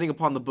 feet, depending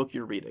upon the book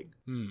you're reading.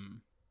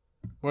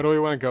 What do we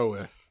want to go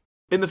with?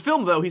 In the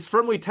film, though, he's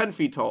firmly 10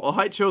 feet tall, a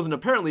height chosen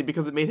apparently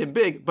because it made him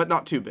big, but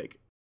not too big.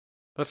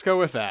 Let's go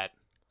with that.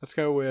 Let's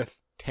go with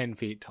 10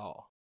 feet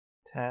tall.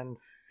 10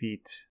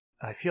 feet.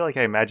 I feel like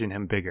I imagine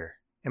him bigger.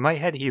 In my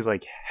head, he's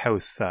like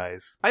house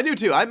size. I do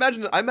too. I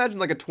imagine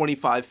like a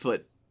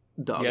 25-foot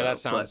dog. Yeah, that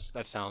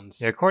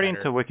sounds. Yeah, according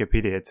better. to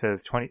Wikipedia, it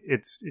says 20.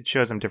 It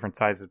shows them different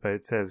sizes, but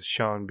it says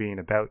shown being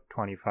about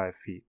 25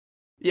 feet.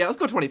 Yeah, let's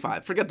go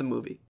 25. Forget the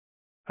movie.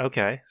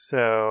 Okay,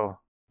 so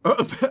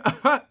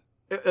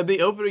In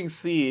the opening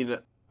scene,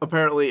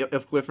 apparently,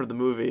 of Clifford the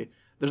movie,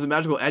 there's a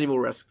magical animal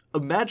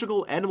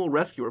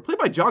rescuer played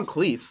by John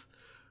Cleese,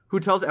 who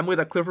tells Emily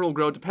that Clifford will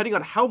grow depending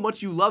on how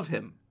much you love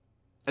him,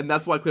 and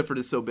that's why Clifford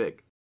is so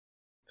big.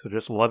 So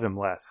just love him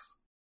less,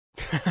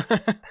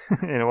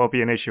 and it won't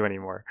be an issue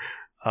anymore.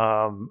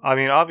 I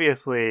mean,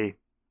 obviously,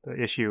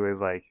 the issue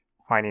is like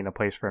finding a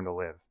place for him to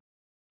live.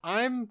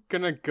 I'm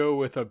gonna go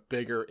with a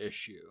bigger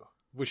issue,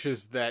 which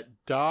is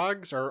that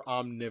dogs are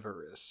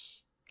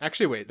omnivorous.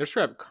 Actually, wait, they're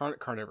straight up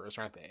carnivorous,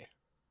 aren't they?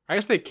 I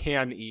guess they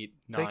can eat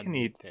non-meat They can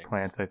eat things.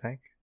 plants, I think.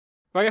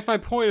 But I guess my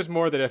point is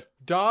more that if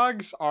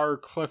dogs are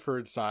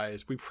Clifford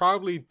size, we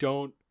probably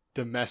don't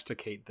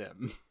domesticate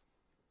them.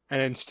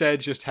 And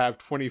instead just have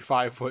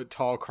 25-foot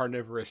tall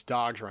carnivorous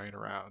dogs running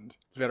around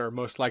that are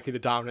most likely the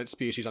dominant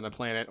species on the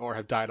planet or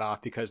have died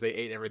off because they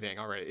ate everything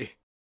already.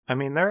 I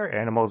mean, there are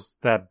animals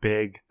that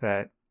big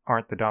that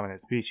aren't the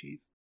dominant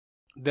species.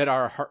 That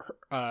are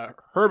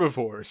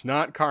herbivores,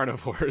 not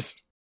carnivores.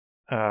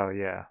 Oh,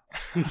 yeah.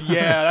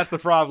 Yeah, that's the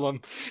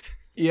problem.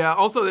 Yeah,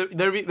 also,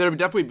 there would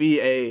definitely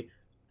be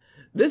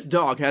this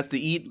dog has to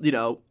eat,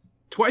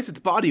 twice its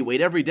body weight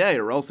every day,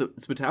 or else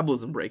its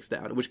metabolism breaks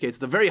down, in which case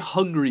it's a very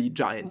hungry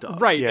giant dog.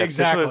 Right, Yeah,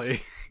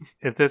 exactly.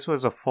 If this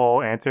was a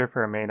full answer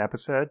for a main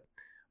episode,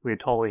 we'd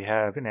totally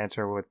have an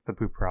answer with the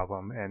poop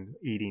problem and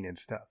eating and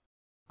stuff.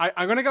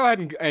 I'm going to go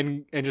ahead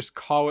and just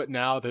call it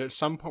now that at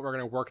some point we're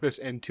going to work this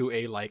into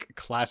a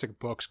classic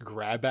books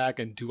grab bag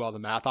and do all the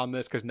math on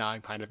this because now I'm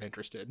kind of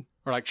interested.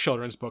 Or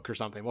children's book or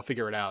something. We'll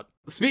figure it out.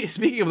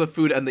 Speaking of the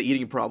food and the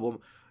eating problem,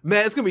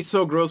 man, it's going to be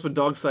so gross when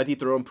dogs decide to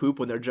eat their own poop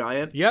when they're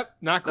giant. Yep,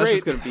 not great.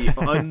 That's just going to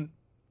be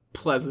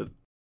unpleasant.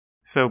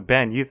 So,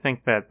 Ben, you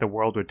think that the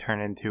world would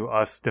turn into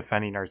us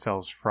defending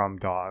ourselves from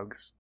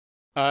dogs?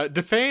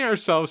 Defending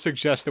ourselves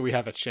suggests that we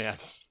have a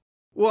chance.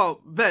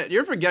 Well, Ben,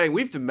 you're forgetting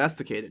we've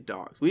domesticated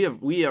dogs.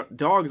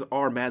 Dogs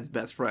are man's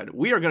best friend.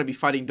 We are going to be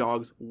fighting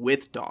dogs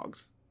with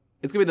dogs.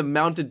 It's going to be the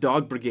mounted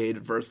dog brigade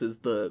versus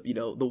the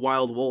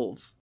wild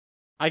wolves.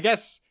 I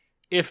guess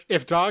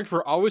if dogs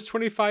were always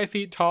 25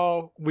 feet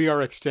tall, we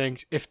are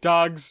extinct. If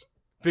dogs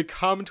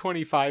become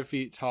 25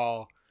 feet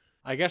tall,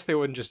 I guess they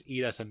wouldn't just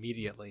eat us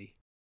immediately.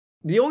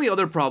 The only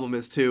other problem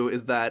is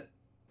that,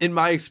 in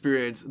my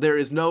experience, there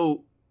is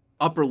no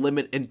upper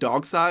limit in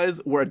dog size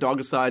where a dog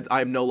decides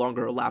I am no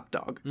longer a lap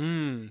dog.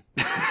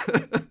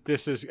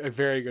 This is a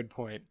very good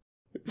point.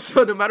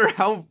 So no matter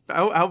how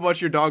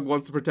much your dog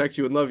wants to protect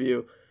you and love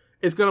you,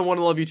 it's going to want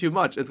to love you too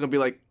much. It's going to be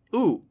like,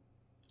 ooh,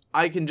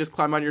 I can just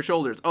climb on your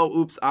shoulders. Oh,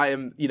 oops, I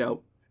am,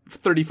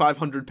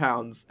 3,500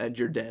 pounds and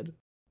you're dead.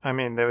 I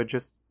mean, they would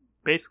just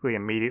basically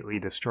immediately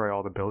destroy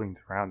all the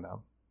buildings around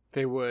them.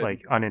 They would.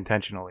 Like,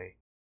 unintentionally.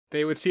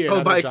 They would see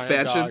another by giant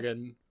expansion? dog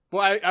and...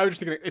 Well, I was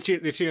just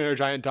thinking, they'd see another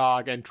giant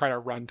dog and try to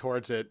run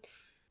towards it,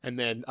 and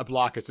then a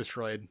block is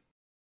destroyed.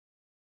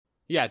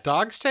 Yeah,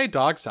 dogs stay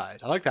dog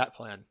size. I like that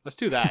plan. Let's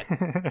do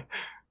that.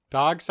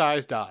 Dog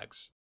size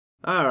dogs.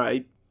 All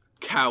right,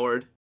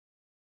 coward.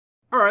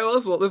 All right, well,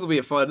 this will be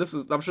a fun.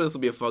 I'm sure this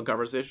will be a fun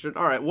conversation.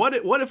 All right, what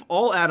if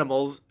all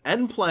animals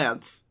and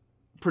plants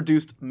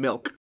produced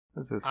milk?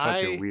 This is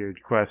such a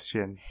weird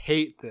question.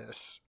 Hate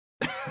this.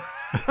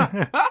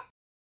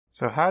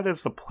 So how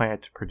does the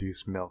plant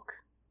produce milk?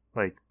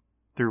 Like,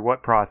 through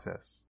what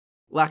process?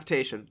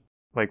 Lactation.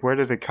 Like, where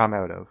does it come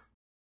out of?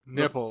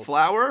 Nipples. The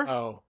flower?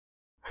 Oh.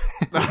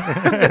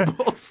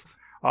 Nipples.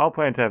 All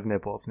plants have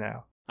nipples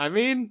now. I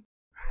mean,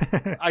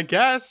 I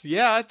guess,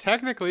 yeah,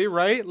 technically,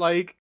 right?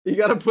 Like, you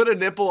gotta put a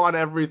nipple on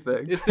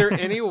everything. is there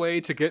any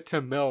way to get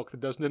to milk that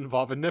doesn't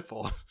involve a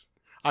nipple?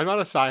 I'm not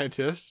a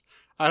scientist.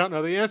 I don't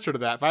know the answer to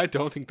that, but I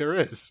don't think there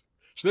is.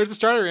 So there's the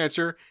starter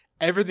answer.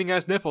 Everything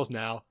has nipples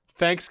now.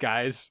 Thanks,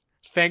 guys.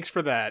 Thanks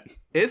for that.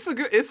 It's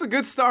a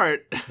good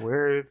start.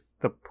 Where's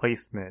the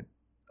placement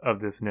of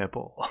this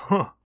nipple?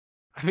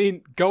 I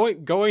mean,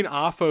 going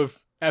off of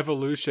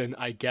evolution,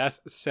 I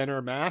guess,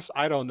 center mass,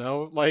 I don't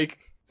know. Like,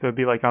 so it'd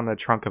be like on the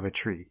trunk of a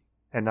tree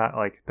and not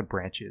like the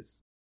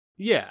branches.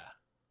 Yeah,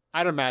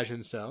 I'd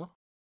imagine so.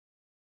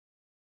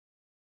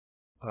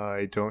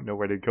 I don't know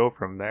where to go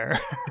from there.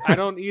 I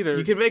don't either.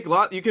 You can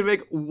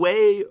make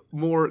way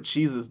more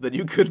cheeses than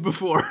you could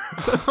before.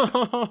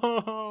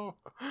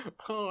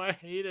 Oh, I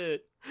hate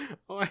it.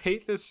 Oh, I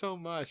hate this so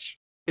much.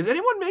 Is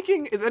anyone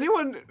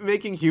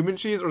making human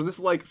cheese, or is this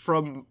like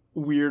from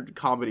weird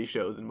comedy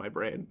shows in my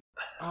brain?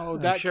 Oh,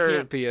 that sure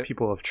can't be it.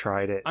 People have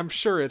tried it. I'm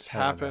sure it's I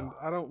don't happened. know.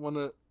 I don't want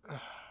to.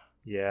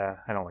 Yeah,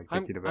 I don't like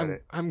thinking about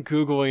it. I'm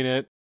Googling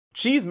it.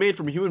 Cheese made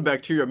from human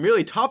bacteria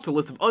merely tops a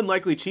list of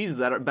unlikely cheeses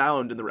that are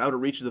bound in the outer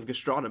reaches of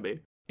gastronomy.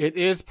 It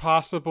is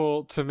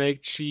possible to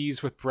make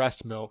cheese with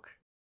breast milk.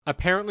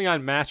 Apparently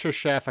on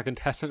MasterChef, a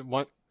contestant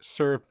once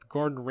served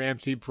Gordon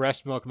Ramsay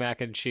breast milk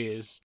mac and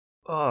cheese.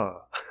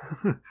 Oh.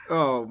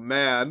 Oh,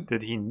 man.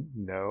 Did he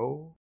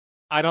know?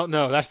 I don't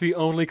know. That's the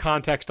only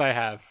context I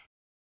have.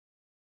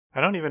 I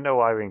don't even know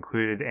why we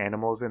included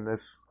animals in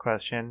this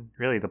question.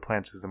 Really, the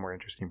plants is the more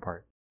interesting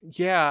part.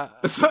 Yeah.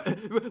 So,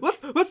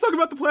 let's talk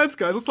about the plants,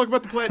 guys. Let's talk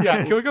about the plant. Yeah,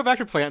 nipples. can we go back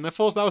to plant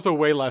nipples? That was a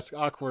way less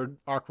awkward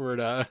part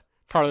of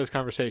this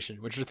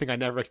conversation, which is a thing I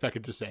never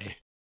expected to say.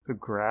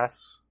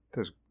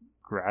 Does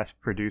grass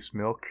produce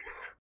milk?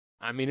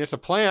 I mean, it's a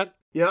plant.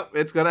 Yep,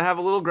 it's gonna have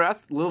a little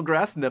grass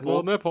nipple.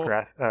 Little nipple.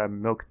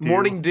 Milk dew.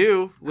 Morning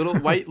dew, little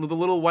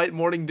white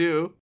morning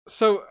dew.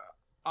 So,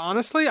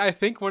 honestly, I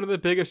think one of the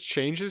biggest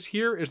changes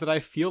here is that I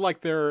feel like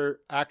there are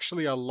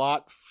actually a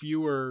lot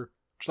fewer,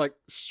 just like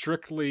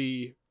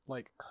strictly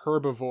like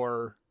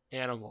herbivore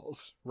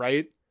animals,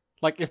 right?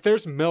 Like if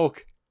there's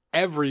milk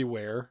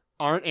everywhere,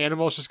 aren't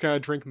animals just gonna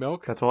drink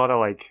milk? That's a lot of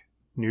like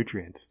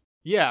nutrients.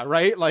 Yeah,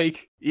 right?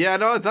 Like, Yeah,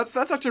 no, that's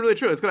actually really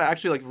true. It's gonna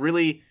actually like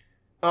really.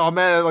 Oh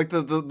man, like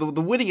the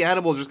winning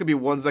animals are just gonna be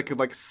ones that could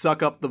like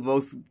suck up the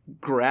most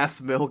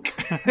grass milk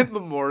in the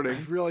I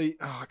morning. really,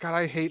 oh god,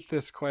 I hate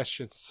this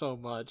question so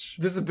much.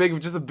 Just a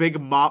big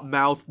mop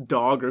mouth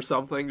dog or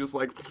something, just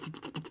like.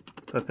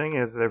 The thing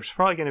is, there's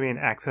probably going to be an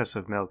excess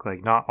of milk.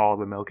 Like, not all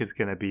the milk is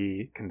going to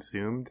be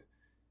consumed.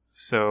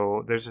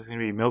 So there's just going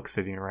to be milk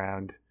sitting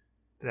around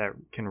that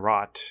can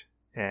rot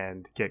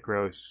and get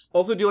gross.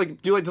 Also, does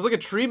like a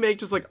tree make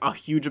just like a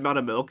huge amount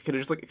of milk? Can it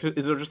just like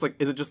is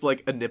it just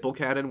like a nipple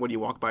cannon when you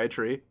walk by a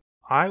tree?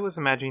 I was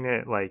imagining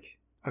it like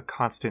a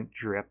constant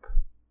drip.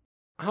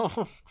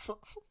 Oh,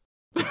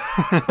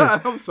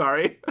 I'm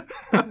sorry.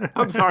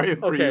 I'm sorry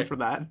for Okay. you for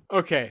that.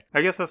 okay.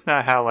 I guess that's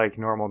not how like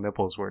normal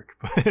nipples work,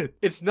 but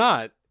It's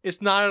not.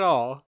 It's not at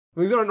all.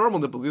 These aren't normal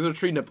nipples. These are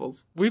tree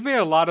nipples. We've made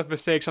a lot of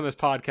mistakes on this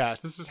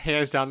podcast. This is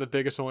hands down the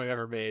biggest one we've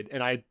ever made,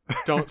 and I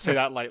don't say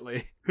that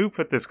lightly. who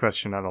put this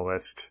question on a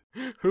list?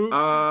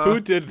 Who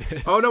did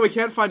this? Oh no, we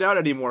can't find out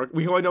anymore.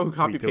 We only know who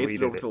copy pasted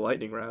deleted over it. to the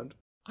lightning round.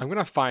 I'm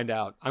gonna find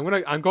out.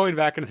 I'm going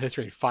back into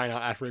history and find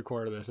out after we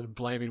record this and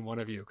blaming one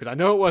of you because I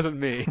know it wasn't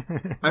me.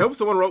 I hope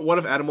someone wrote "What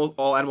if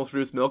all animals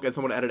produce milk?" and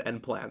someone added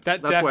 "and plants."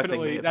 That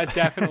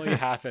definitely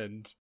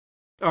happened.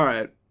 All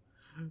right.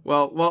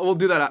 Well, we'll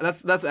do that.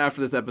 That's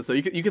after this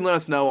episode. You can let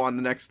us know on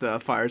the next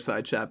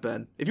fireside chat,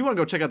 Ben. If you want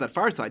to go check out that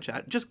fireside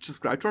chat, just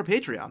subscribe to our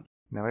Patreon.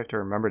 Now we have to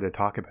remember to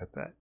talk about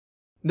that.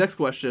 Next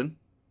question.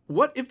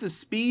 What if the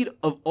speed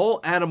of all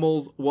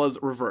animals was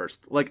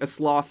reversed? Like a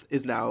sloth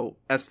is now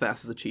as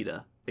fast as a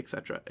cheetah,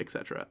 etc.,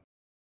 etc.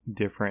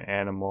 Different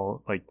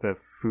animal, like the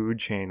food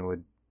chain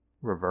would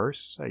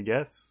reverse, I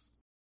guess.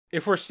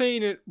 If we're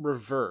saying it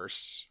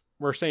reversed,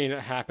 we're saying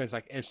it happens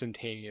like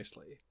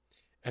instantaneously.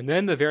 And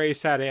then the very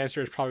sad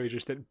answer is probably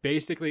just that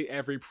basically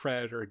every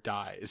predator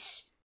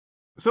dies.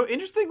 So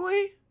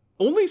interestingly,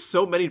 only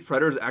so many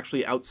predators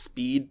actually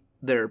outspeed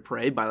their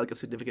prey by like a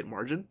significant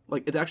margin.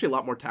 Like it's actually a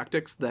lot more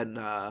tactics than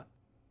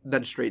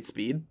straight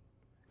speed.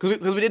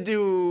 Because we did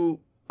do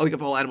like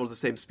if all animals the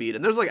same speed,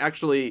 and there's like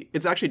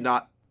it's actually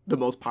not the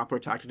most popular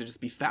tactic to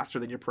just be faster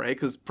than your prey,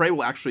 because prey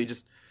will actually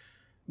just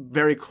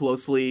very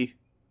closely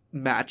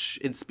match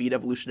in speed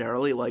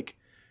evolutionarily. Like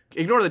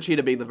ignore the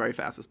cheetah being the very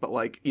fastest, but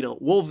like, you know,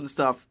 wolves and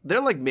stuff,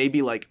 they're like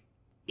maybe like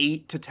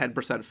 8 to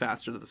 10%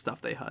 faster than the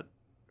stuff they hunt.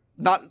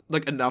 Not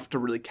like enough to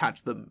really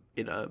catch them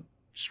in a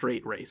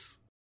straight race.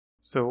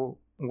 So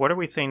what are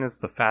we saying is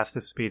the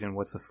fastest speed and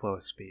what's the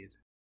slowest speed?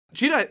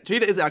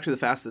 Cheetah is actually the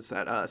fastest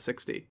at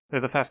 60. They're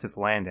the fastest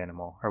land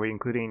animal. Are we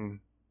including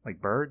like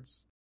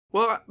birds?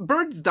 Well,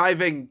 birds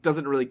diving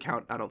doesn't really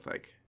count, I don't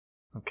think.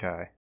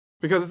 Okay.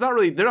 Because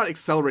they're not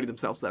accelerating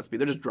themselves to that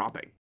speed, they're just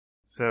dropping.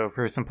 So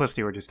for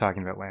simplicity, we're just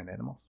talking about land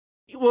animals.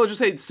 Well, just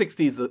say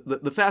 60 is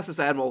the fastest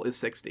animal is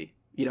 60.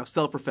 You know,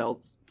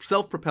 self-propelled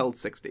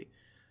 60.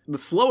 The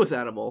slowest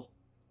animal,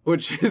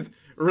 which is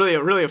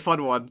really a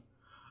fun one,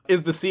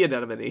 is the sea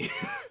anemone.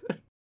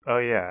 Oh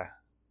yeah,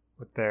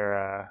 with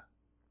their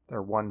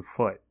 1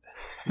 foot.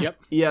 Yep.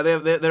 Yeah,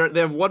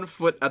 they have 1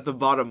 foot at the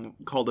bottom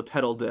called a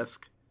pedal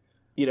disc.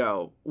 You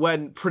know,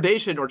 when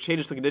predation or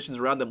changes to conditions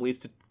around them leads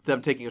to them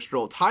taking a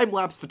stroll,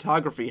 time-lapse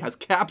photography has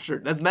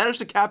managed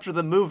to capture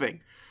them moving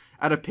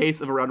at a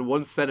pace of around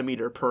 1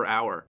 centimeter per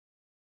hour.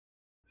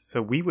 So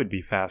we would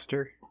be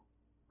faster,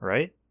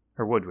 right?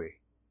 Or would we?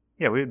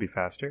 Yeah, we would be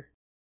faster.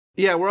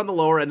 Yeah, we're on the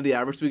lower end of the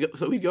average.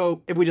 So we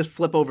go, if we just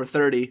flip over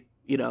 30,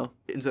 you know,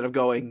 instead of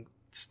going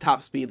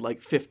top speed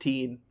like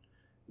 15,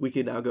 we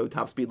can now go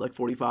top speed like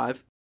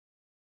 45.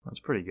 That's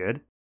pretty good.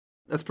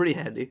 That's pretty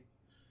handy.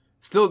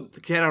 Still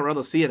can't outrun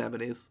the sea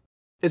anemones.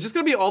 It's just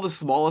going to be all the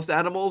smallest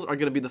animals are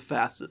going to be the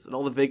fastest, and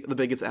all the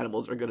biggest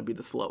animals are going to be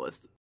the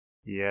slowest.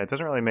 Yeah, it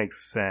doesn't really make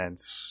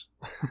sense.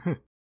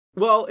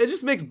 Well, it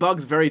just makes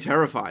bugs very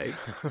terrifying.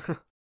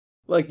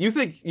 Like you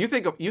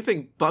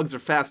think bugs are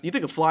fast. You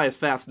think a fly is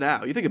fast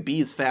now. You think a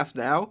bee is fast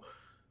now.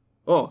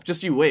 Oh,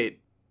 just you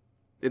wait.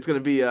 It's going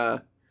to be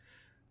a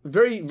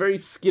very, very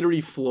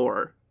skittery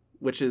floor,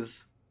 which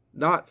is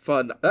not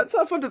fun. That's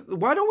not fun to.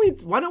 Why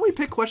don't we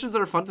pick questions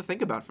that are fun to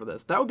think about for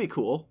this? That would be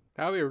cool.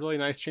 That would be a really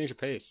nice change of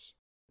pace.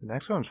 The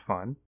next one's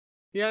fun.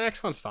 Yeah,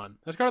 next one's fun.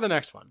 Let's go to the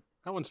next one.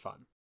 That one's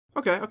fun.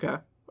 Okay.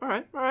 All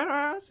right.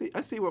 I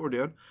see what we're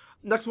doing.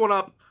 Next one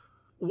up.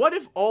 What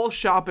if all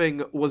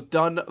shopping was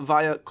done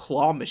via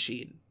claw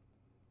machine?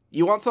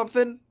 You want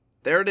something?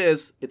 There it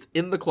is. It's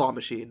in the claw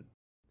machine.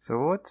 So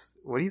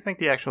what do you think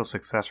the actual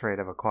success rate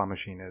of a claw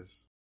machine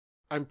is?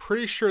 I'm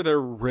pretty sure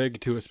they're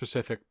rigged to a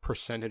specific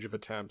percentage of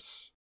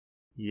attempts.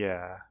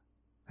 Yeah,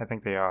 I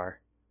think they are.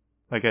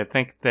 Like, I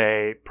think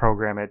they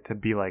program it to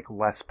be, like,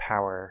 less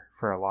power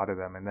for a lot of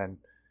them, and then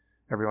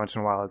every once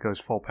in a while it goes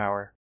full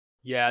power.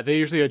 Yeah, they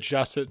usually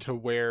adjust it to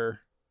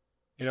where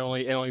it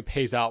only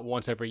pays out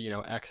once every,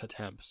 X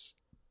attempts,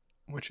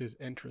 which is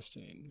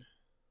interesting.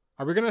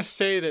 Are we going to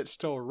say that it's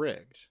still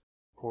rigged?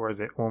 Or is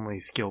it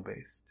only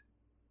skill-based?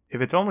 If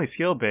it's only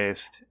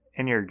skill-based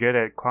and you're good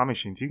at claw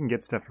machines, you can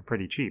get stuff for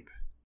pretty cheap.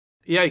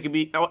 Yeah, you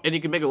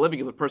can make a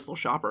living as a personal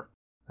shopper.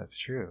 That's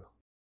true.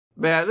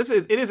 Man,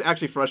 it is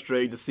actually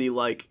frustrating to see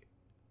like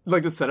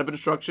the setup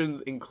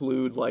instructions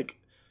include like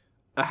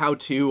a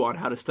how-to on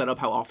how to set up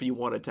how often you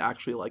want it to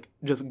actually like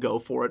just go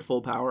for it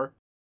full power.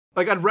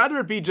 Like I'd rather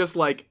it be just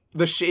like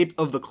the shape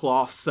of the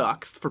claw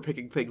sucks for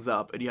picking things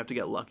up and you have to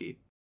get lucky.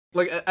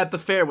 Like at the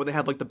fair when they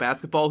have like the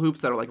basketball hoops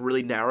that are like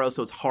really narrow,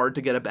 so it's hard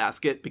to get a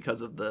basket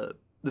because of the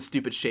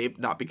stupid shape,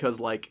 not because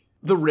like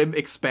the rim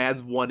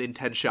expands 1 in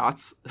 10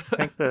 shots.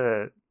 I think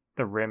the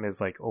rim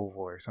is like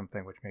oval or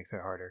something, which makes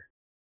it harder.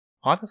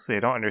 Honestly, I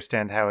don't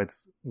understand how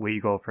it's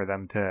legal for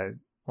them to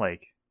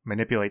like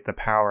manipulate the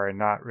power and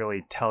not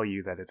really tell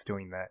you that it's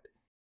doing that.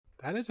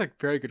 That is a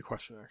very good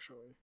question,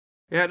 actually.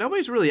 Yeah,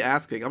 nobody's really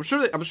asking. I'm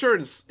sure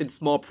in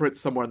small print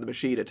somewhere on the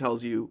machine it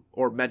tells you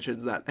or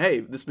mentions that,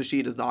 hey, this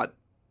machine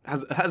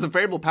has a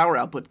variable power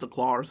output to the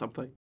claw or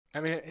something.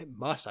 I mean, it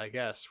must, I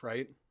guess,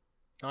 right?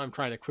 Now I'm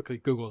trying to quickly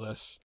Google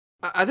this.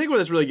 I think where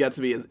this really gets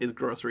me is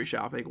grocery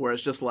shopping, where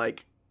it's just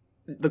like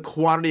the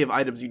quantity of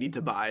items you need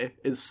to buy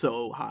is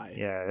so high.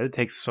 Yeah, it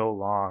takes so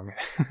long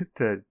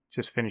to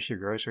just finish your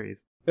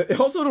groceries. It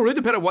also it'll really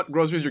depend on what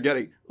groceries you're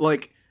getting.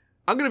 Like,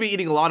 I'm going to be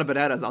eating a lot of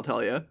bananas, I'll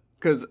tell you,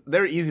 because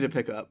they're easy to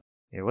pick up.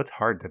 Yeah, what's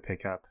hard to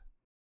pick up?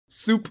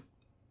 Soup.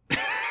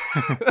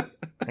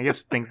 I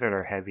guess things that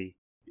are heavy.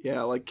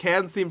 Yeah, like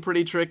cans seem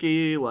pretty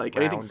tricky, like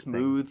anything Round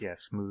smooth. things. Yeah,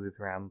 smooth,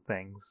 round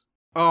things.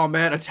 Oh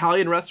man,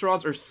 Italian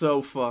restaurants are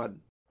so fun.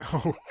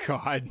 Oh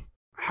God.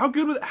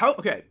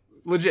 Okay,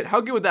 legit,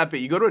 how good would that be?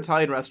 You go to an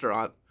Italian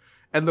restaurant,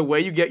 and the way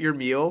you get your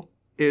meal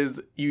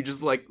is you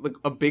just like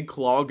a big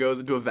claw goes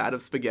into a vat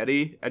of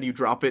spaghetti, and you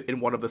drop it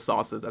in one of the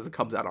sauces as it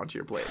comes out onto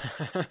your plate.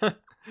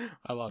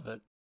 I love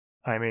it.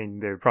 I mean,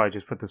 they would probably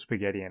just put the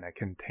spaghetti in a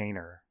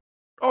container.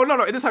 Oh,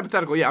 no, in this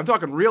hypothetical, yeah, I'm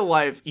talking real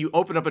life. You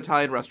open up an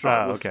Italian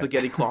restaurant with okay.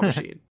 spaghetti claw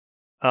machine.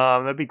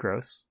 That'd be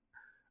gross.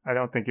 I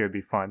don't think it would be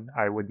fun.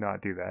 I would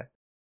not do that.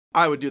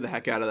 I would do the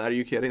heck out of that. Are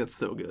you kidding? That's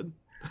so good.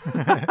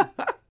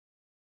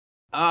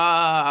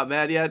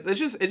 Man, yeah, it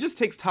just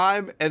takes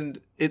time,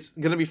 and it's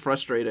gonna be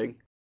frustrating.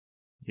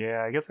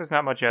 Yeah, I guess there's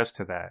not much else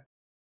to that.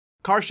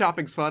 Car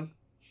shopping's fun.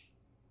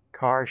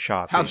 Car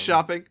shopping. House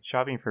shopping.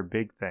 Shopping for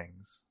big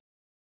things.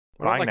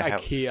 What about, Buying like a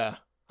house. IKEA?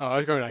 Oh, I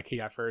was going to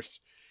IKEA first.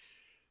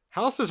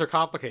 Houses are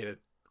complicated,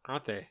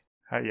 aren't they?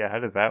 How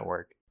does that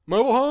work?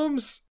 Mobile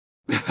homes?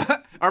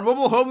 Are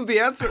mobile homes the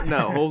answer?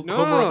 No.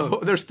 No.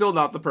 They're still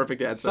not the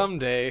perfect answer.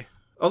 Someday.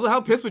 Also, how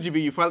pissed would you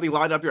be? You finally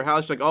lined up your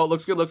house, you're like, oh, it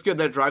looks good,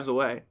 then it drives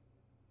away.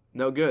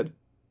 No good.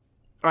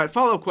 Alright,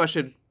 follow-up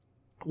question.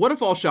 What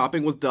if all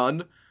shopping was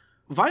done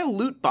via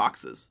loot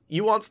boxes?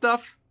 You want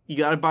stuff? You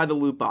gotta buy the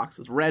loot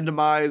boxes.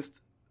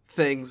 Randomized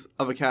things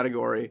of a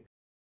category.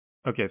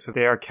 Okay, so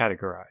they are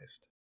categorized.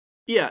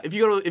 Yeah, if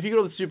you go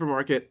to the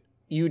supermarket,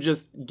 you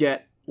just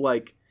get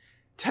like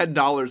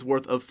 $10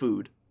 worth of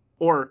food,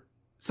 or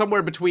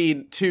somewhere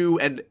between $2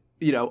 and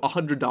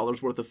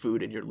 $100 worth of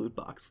food in your loot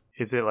box.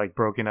 Is it like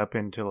broken up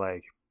into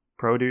like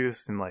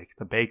produce and like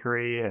the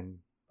bakery and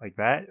like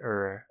that,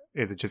 or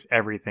is it just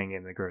everything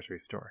in the grocery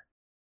store?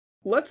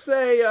 Let's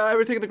say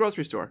everything in the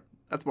grocery store.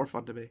 That's more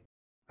fun to me.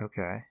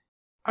 Okay.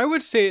 I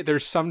would say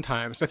there's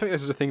sometimes, I think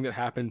this is a thing that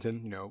happens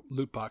in,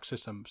 loot box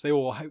systems. They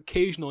will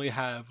occasionally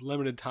have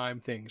limited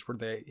time things where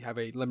they have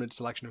a limited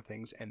selection of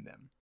things in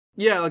them.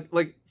 Yeah,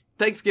 like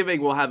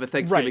Thanksgiving will have a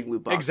Thanksgiving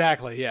loot box.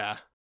 Exactly, yeah.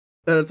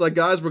 And it's like,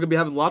 guys, we're gonna be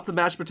having lots of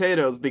mashed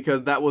potatoes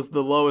because that was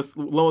the lowest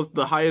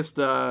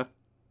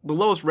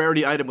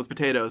rarity item was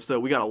potatoes.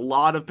 So we got a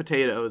lot of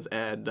potatoes,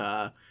 and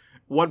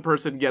one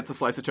person gets a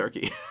slice of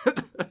turkey.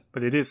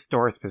 But it is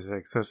store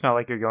specific, so it's not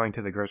like you're going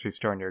to the grocery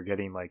store and you're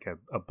getting like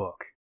a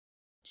book.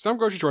 Some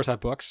grocery stores have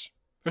books.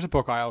 There's a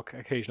book aisle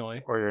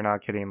occasionally. Or you're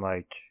not getting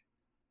like,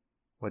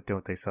 what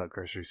don't they sell at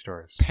grocery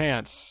stores?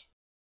 Pants.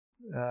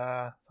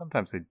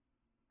 Sometimes they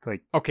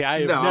like. Okay, I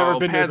have No, never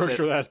been to a pants grocery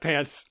store that has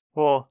pants.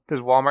 Well, does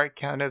Walmart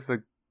count as a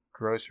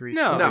grocery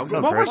store? No, It's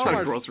still Walmart's grocery.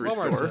 not a grocery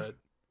Walmart's store.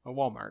 A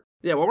Walmart.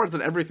 Yeah, Walmart's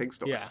an everything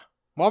store. Yeah.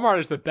 Walmart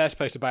is the best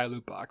place to buy a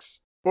loot box.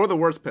 Or the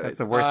worst place. That's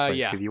the worst place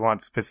yeah. because you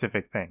want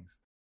specific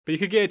things. But you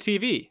could get a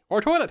TV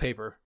or toilet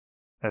paper.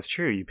 That's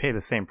true. You pay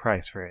the same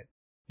price for it.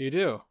 You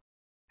do.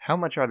 How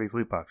much are these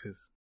loot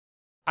boxes?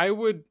 I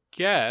would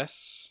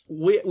guess.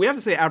 We have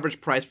to say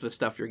average price for the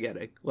stuff you're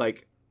getting.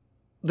 Like,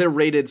 they're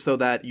rated so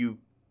that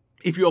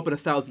if you open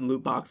 1,000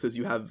 loot boxes,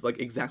 you have like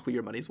exactly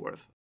your money's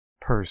worth.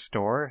 Per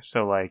store?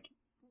 So like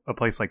a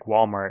place like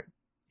Walmart,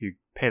 you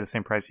pay the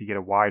same price, you get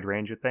a wide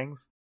range of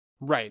things?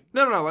 Right.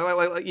 No.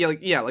 Like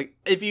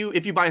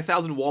if you buy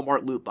 1,000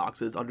 Walmart loot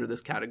boxes under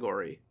this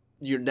category,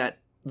 your net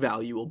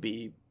value will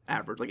be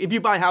average. Like if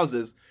you buy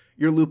houses,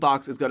 your loot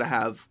box is going to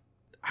have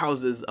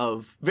houses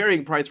of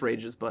varying price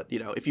ranges, but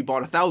if you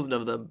bought 1,000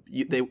 of them,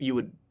 you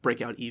would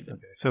break out even.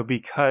 Okay. So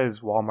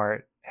because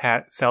Walmart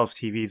sells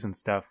TVs and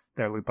stuff,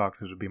 their loot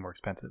boxes would be more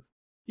expensive.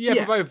 Yeah,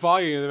 Yeah. but by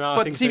volume, the amount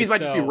But of the things TVs they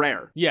might just be sell-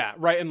 rare. Yeah,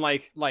 right. And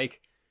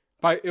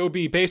it would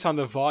be based on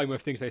the volume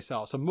of things they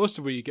sell. So most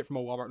of what you get from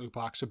a Walmart loot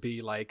box would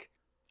be like,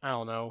 I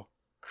don't know,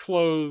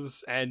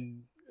 clothes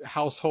and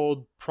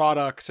household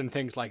products and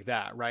things like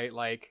that, right?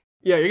 Like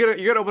Yeah, you're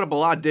gonna open up a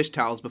lot of dish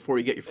towels before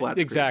you get your flat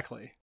screen.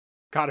 exactly.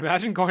 God,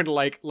 imagine going to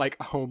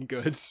like Home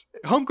Goods.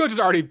 Home Goods is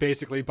already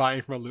basically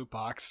buying from a loot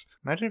box.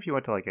 Imagine if you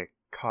went to like a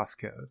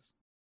Costco's.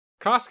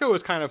 Costco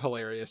is kind of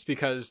hilarious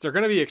because they're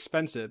going to be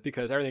expensive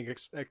because everything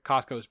at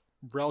Costco is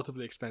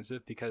relatively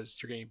expensive because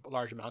you're getting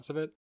large amounts of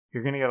it.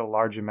 You're going to get a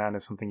large amount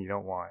of something you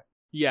don't want.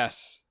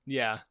 Yes,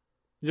 yeah.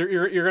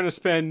 You're going to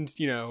spend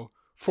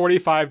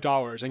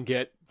 $45 and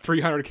get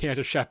 300 cans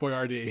of Chef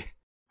Boyardee.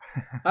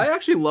 I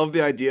actually love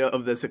the idea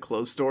of this at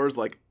clothes stores,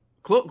 like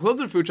clothes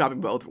and food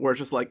shopping both, where it's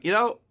just like,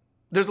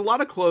 there's a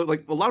lot of clothes,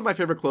 like a lot of my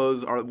favorite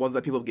clothes are ones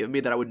that people have given me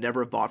that I would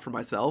never have bought for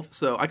myself.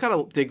 So I kind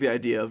of dig the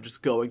idea of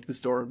just going to the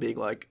store and being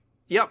like,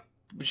 yep,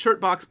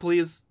 shirt box,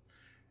 please.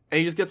 And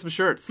you just get some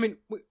shirts. I mean,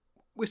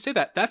 we say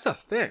that. That's a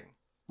thing,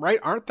 right?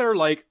 Aren't there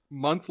like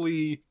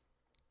monthly...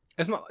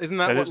 Isn't that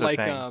That what is a like...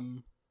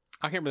 thing.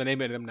 I can't remember the name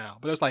of them now,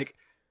 but there's like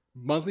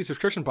monthly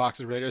subscription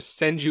boxes where they just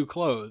send you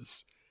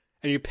clothes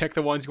and you pick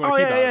the ones you want to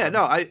keep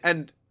out of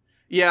them.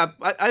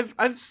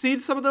 I've seen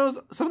some of those.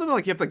 Some of them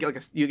like you have to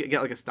get you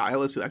get like a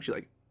stylist who actually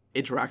like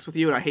interacts with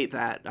you, and I hate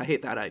that. I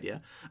hate that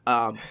idea.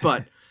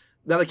 But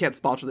now they can't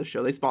sponsor this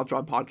show. They sponsor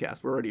on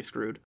podcasts. We're already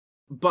screwed.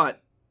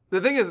 But the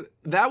thing is,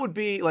 that would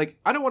be like,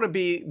 I don't want to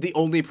be the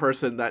only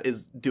person that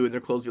is doing their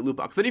clothes via loot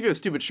box. Then if you have a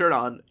stupid shirt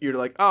on, you're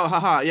like, oh,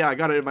 haha, yeah, I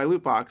got it in my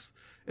loot box.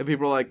 And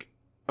people are like,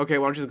 okay,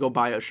 why don't you just go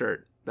buy a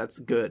shirt that's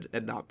good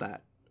and not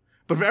that?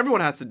 But if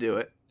everyone has to do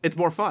it, it's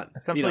more fun.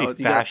 Essentially,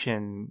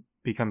 fashion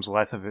becomes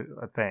less of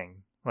a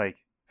thing. Like,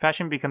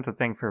 fashion becomes a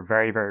thing for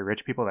very, very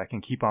rich people that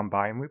can keep on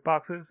buying loot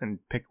boxes and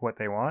pick what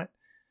they want.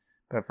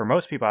 But for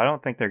most people, I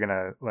don't think they're going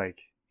to,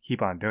 like,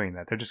 keep on doing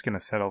that. They're just going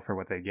to settle for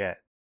what they get.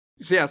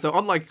 So yeah, so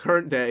unlike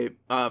current day,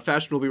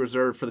 fashion will be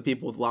reserved for the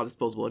people with a lot of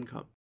disposable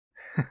income.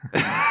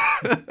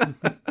 I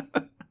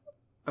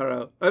don't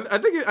know. I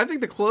think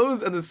the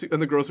clothes and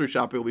the grocery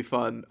shopping will be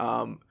fun.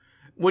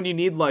 When you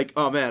need like,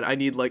 oh man, I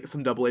need like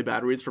some AA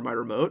batteries for my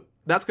remote.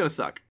 That's gonna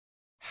suck.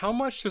 How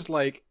much does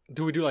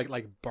do we do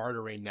like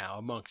bartering now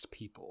amongst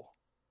people?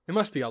 It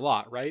must be a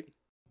lot, right?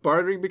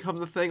 Bartering becomes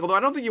a thing. Although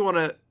I don't think you want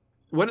to.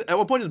 At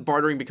what point does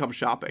bartering become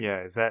shopping?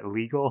 Yeah, is that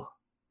legal?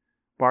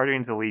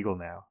 Bartering's illegal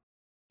now.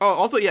 Oh,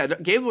 also, yeah,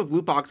 games with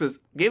loot boxes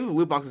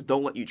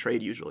don't let you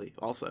trade usually,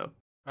 also.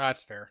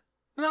 That's fair.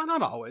 No,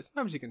 not always.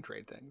 Sometimes you can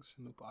trade things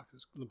in loot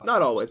boxes.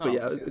 Not always, but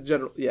yeah, in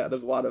general, yeah,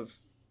 there's a lot of...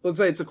 Let's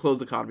say it's a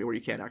closed economy where you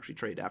can't actually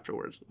trade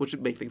afterwards, which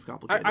would make things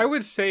complicated. I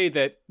would say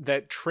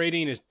that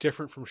trading is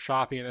different from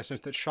shopping in the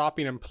sense that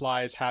shopping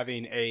implies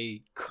having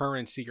a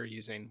currency you're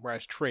using,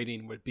 whereas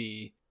trading would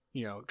be,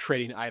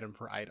 trading item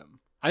for item.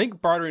 I think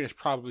bartering is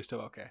probably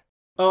still okay.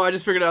 Oh, I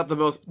just figured out the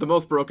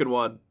most broken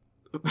one.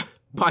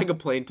 Buying a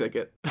plane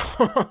ticket.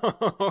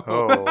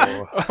 Oh,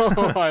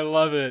 I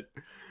love it.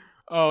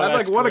 Oh, I'd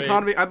like one great.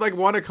 economy. I'd like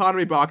one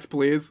economy box,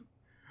 please.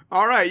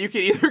 All right, you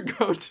can either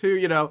go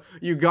to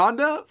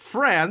Uganda,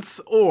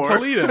 France, or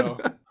Toledo.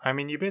 I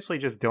mean, you basically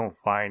just don't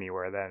fly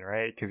anywhere then,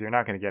 right? Because you're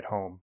not going to get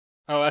home.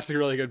 Oh, that's a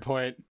really good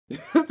point. You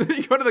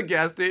go to the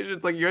gas station.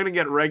 It's like you're going to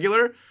get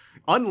regular,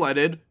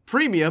 unleaded,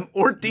 premium,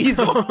 or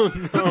diesel.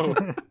 Oh,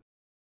 no.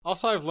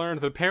 Also, I've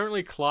learned that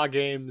apparently claw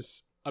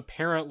games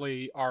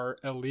are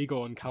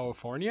illegal in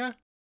California.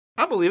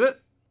 I believe it.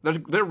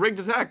 They're rigged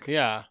as heck.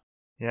 Yeah.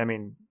 Yeah, I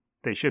mean,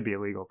 they should be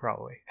illegal,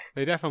 probably.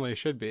 They definitely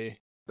should be.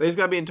 They just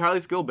gotta be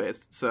entirely skill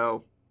based.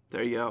 So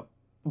there you go.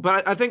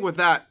 But I think with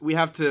that, we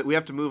have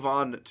to move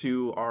on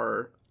to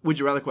our Would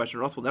You Rather question,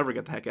 or else we'll never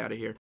get the heck out of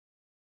here.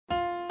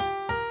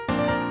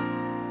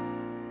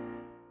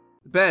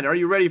 Ben, are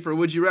you ready for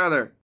Would You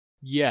Rather?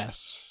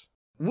 Yes.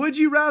 Would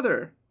you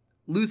rather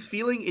lose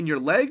feeling in your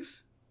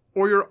legs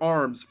or your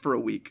arms for a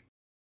week?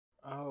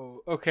 Oh,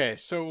 okay.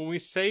 So when we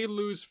say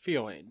lose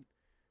feeling,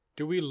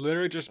 do we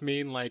literally just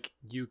mean like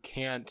you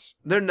can't...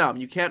 They're numb.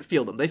 You can't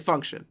feel them. They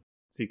function.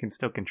 So you can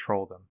still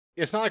control them.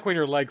 It's not like when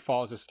your leg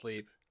falls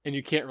asleep and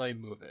you can't really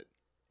move it.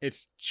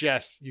 It's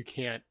just you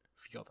can't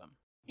feel them.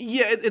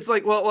 Yeah, it's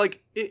like,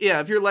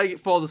 if your leg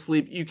falls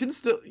asleep, you can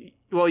still...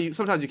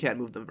 sometimes you can't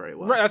move them very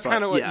well. Right, that's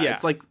kind of what... Yeah,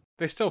 it's like...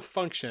 They still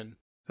function.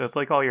 So it's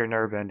like all your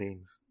nerve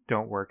endings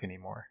don't work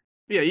anymore.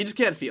 Yeah, you just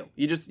can't feel.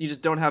 You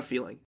just don't have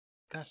feeling.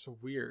 That's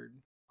weird.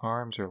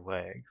 Arms or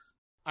legs?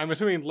 I'm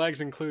assuming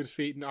legs includes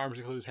feet and arms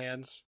includes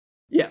hands.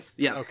 Yes.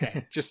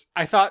 Okay.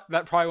 I thought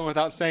that probably went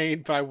without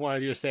saying, but I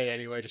wanted you to say it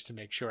anyway, just to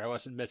make sure I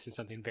wasn't missing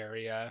something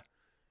very,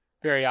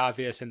 very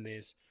obvious in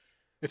these.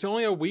 It's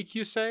only a week,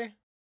 you say?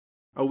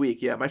 A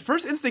week, yeah. My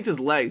first instinct is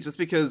legs, just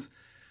because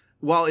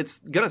while it's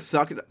gonna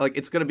suck, like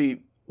it's gonna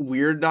be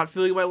weird not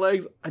feeling my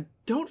legs, I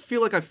don't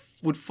feel like I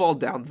would fall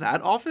down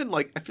that often.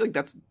 Like I feel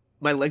like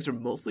my legs are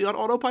mostly on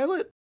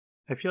autopilot.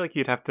 I feel like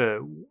you'd have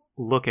to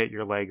look at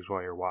your legs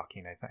while you're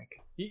walking, I think.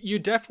 You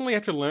definitely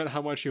have to limit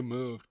how much you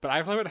moved, but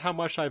I've limited how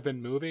much I've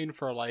been moving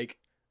for like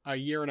a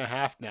year and a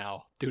half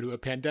now due to a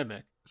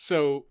pandemic.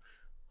 So,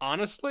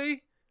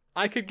 honestly,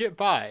 I could get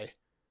by.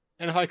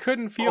 And if I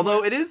couldn't feel...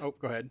 Although it is... Oh,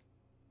 go ahead.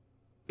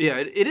 Yeah,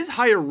 it is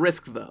higher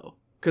risk, though.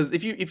 Because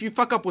if you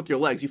fuck up with your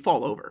legs, you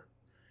fall over.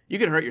 You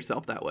can hurt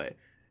yourself that way.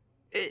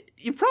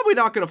 You're probably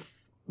not going to,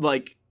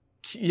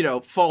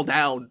 fall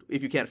down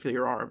if you can't feel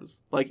your arms.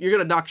 Like, you're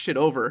going to knock shit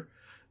over.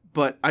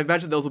 But I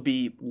imagine those will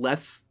be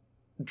less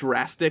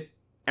drastic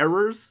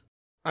errors.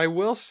 I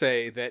will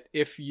say that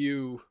if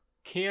you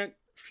can't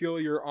feel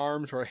your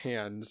arms or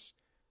hands,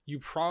 you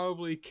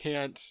probably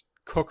can't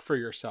cook for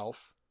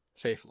yourself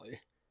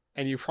safely.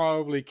 And you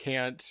probably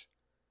can't,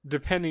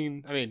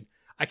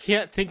 I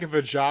can't think of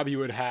a job you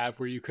would have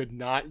where you could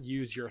not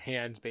use your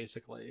hands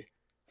basically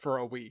for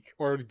a week,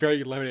 or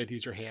very limited to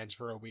use your hands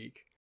for a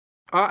week.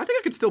 I think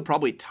I could still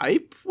probably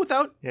type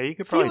without. Yeah, you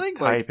could probably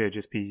type. It'd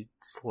just be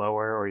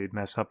slower, or you'd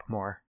mess up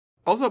more.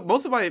 Also,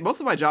 most of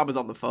my job is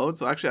on the phone,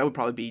 so actually I would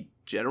probably be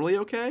generally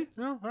okay.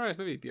 Oh, all right,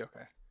 maybe it'd be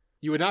okay.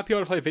 You would not be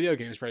able to play video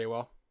games very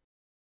well.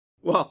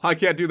 Well, I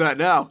can't do that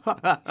now.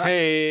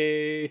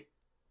 Hey,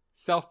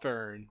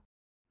 self-burn.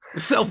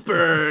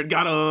 Self-burn,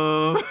 got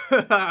him.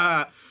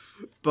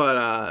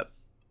 But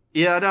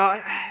yeah,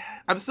 no,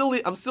 I'm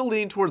still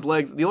leaning towards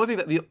legs.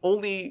 The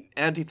only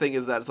anti thing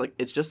is that it's like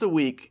it's just a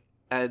week.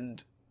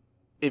 And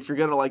if you're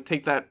going to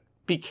take that,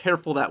 be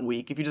careful that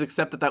week. If you just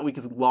accept that week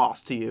is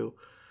lost to you,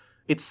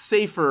 it's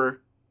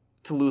safer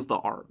to lose the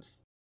arms.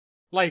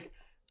 Like,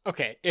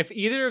 okay, if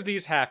either of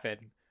these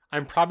happen,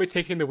 I'm probably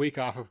taking the week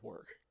off of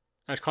work.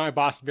 I just call my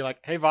boss and be like,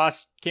 hey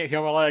boss, can't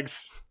heal my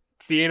legs.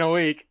 See you in a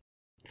week.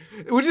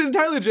 Which is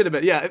entirely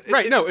legitimate, yeah.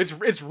 Right, no,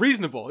 it's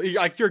reasonable.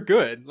 Like, you're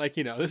good. Like,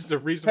 you know, this is a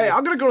reasonable... Hey,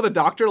 I'm gonna go to the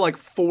doctor like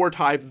 4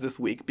 times this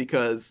week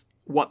because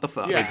what the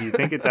fuck? Yeah. Do you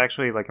think it's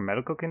actually like a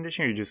medical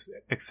condition, or you just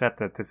accept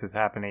that this is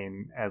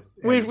happening as...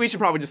 We should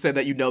probably just say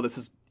that this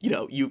is,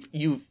 you've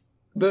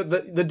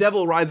the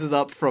devil rises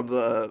up from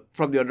the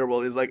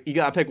underworld. He's like, you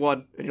gotta pick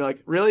one. And you're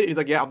like, really? And he's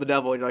like, yeah, I'm the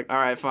devil. And you're like, all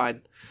right,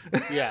 fine.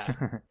 Yeah.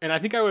 And I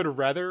think I would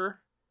rather,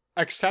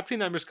 accepting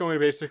that I'm just going to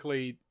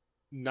basically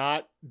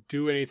not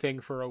do anything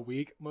for a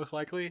week, most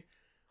likely,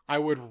 I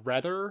would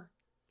rather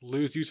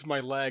lose use of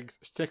my legs,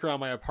 stick around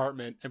my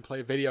apartment and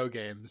play video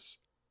games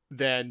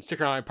than stick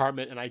around my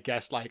apartment and I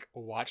guess like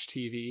watch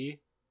TV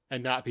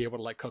and not be able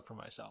to like cook for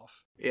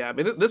myself. Yeah, I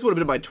mean, this would have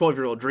been my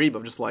 12-year-old dream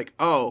of just like,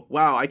 oh,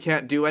 wow, I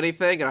can't do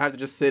anything and I have to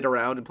just sit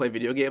around and play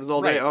video games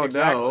all day. Right, Oh,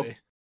 exactly. no.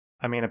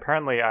 I mean,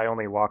 apparently I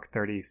only walk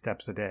 30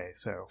 steps a day,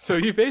 so... So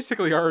you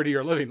basically already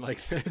are living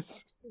like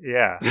this.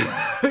 Yeah.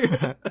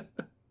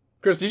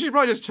 Chris, you should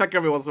probably just check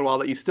every once in a while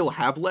that you still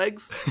have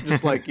legs.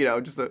 Just like,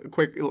 just a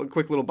quick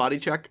little body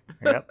check.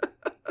 Yep.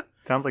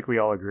 Sounds like we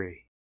all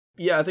agree.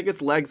 Yeah, I think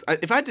it's legs.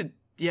 If I had to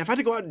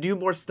go out and do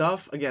more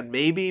stuff, again,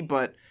 maybe,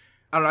 but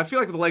I don't know. I feel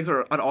like the legs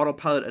are on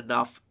autopilot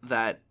enough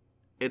that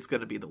it's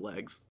going to be the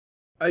legs.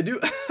 I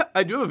do have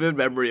a vivid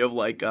memory of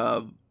like,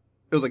 it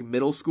was like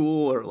middle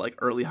school or like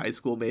early high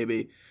school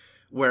maybe,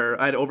 where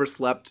I had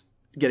overslept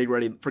getting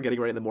ready in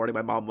the morning.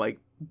 My mom like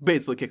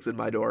basically kicks in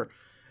my door.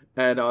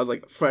 And I was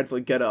like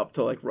frantically get up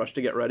to like rush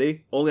to get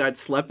ready. Only I'd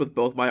slept with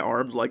both my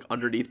arms like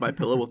underneath my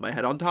pillow with my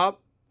head on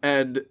top.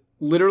 And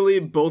literally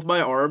both my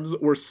arms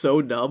were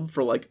so numb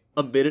for like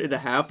a minute and a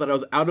half that I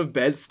was out of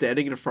bed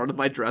standing in front of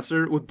my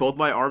dresser with both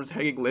my arms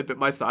hanging limp at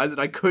my sides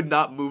and I could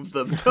not move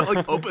them to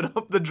like open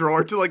up the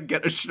drawer to like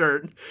get a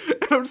shirt.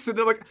 And I'm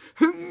sitting there like...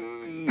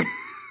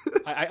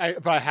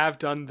 But I have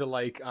done the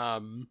like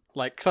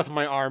stuff on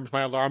my arms,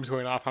 my alarm's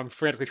going off. I'm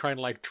frantically trying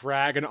to like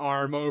drag an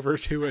arm over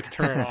to it to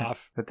turn it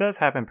off. That does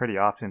happen pretty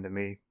often to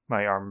me.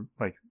 My arm,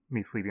 like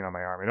me sleeping on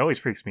my arm. It always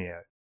freaks me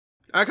out.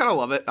 I kind of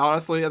love it,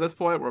 honestly, at this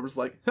point, where I'm just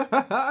like,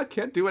 I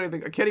can't do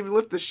anything. I can't even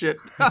lift this shit.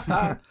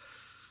 But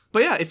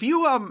yeah, if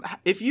you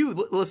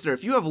listener,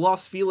 if you have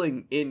lost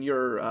feeling in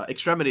your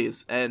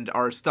extremities and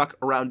are stuck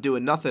around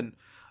doing nothing,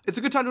 it's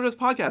a good time to do this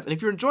podcast. And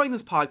if you're enjoying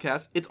this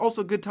podcast, it's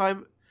also a good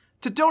time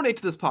to donate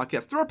to this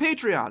podcast through our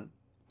Patreon,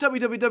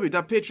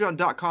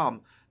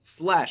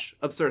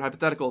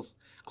 www.patreon.com/absurdhypotheticals.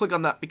 Click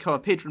on that Become a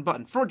Patron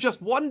button for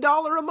just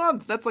 $1 a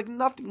month. That's like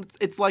nothing.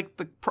 It's like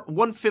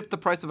 1/5 the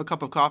price of a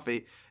cup of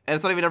coffee, and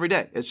it's not even every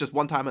day. It's just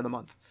one time in the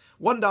month.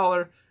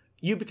 $1,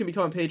 you can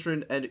become a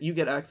patron, and you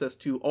get access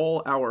to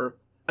all our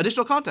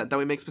additional content that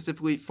we make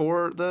specifically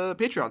for the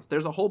Patreons.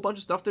 There's a whole bunch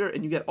of stuff there,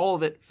 and you get all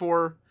of it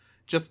for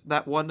just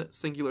that one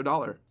singular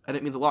dollar, and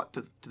it means a lot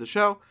to the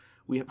show.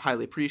 We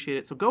highly appreciate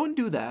it. So go and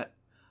do that.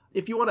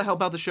 If you want to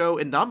help out the show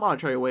in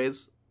non-monetary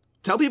ways,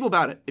 tell people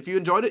about it. If you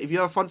enjoyed it, if you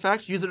have a fun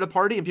fact, use it at a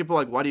party and people are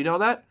like, why do you know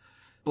that?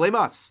 Blame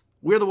us.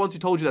 We're the ones who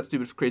told you that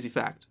stupid, crazy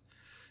fact.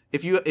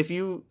 If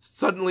you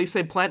suddenly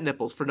say plant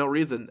nipples for no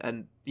reason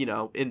and,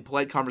 in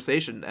polite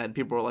conversation and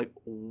people are like,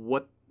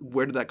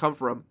 where did that come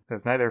from?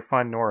 That's neither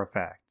fun nor a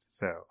fact,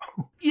 so.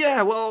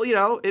 Yeah, well,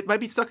 it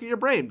might be stuck in your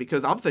brain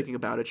because I'm thinking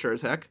about it, sure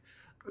as heck.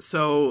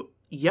 So,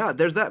 yeah,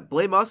 there's that.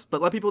 Blame us,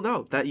 but let people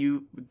know that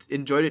you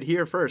enjoyed it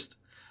here first.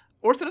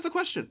 Or send us a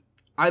question.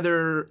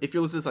 Either, if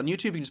you're listening to this on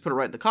YouTube, you can just put it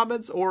right in the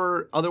comments,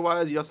 or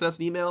otherwise, send us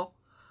an email,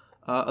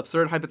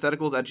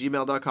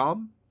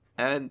 absurdhypotheticals@gmail.com,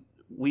 and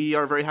we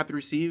are very happy to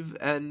receive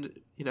and,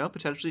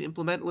 potentially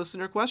implement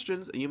listener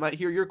questions, and you might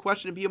hear your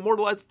question and be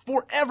immortalized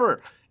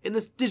forever in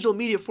this digital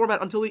media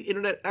format until the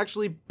internet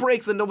actually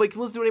breaks and nobody can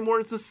listen to it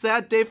anymore. It's a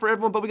sad day for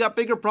everyone, but we got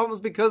bigger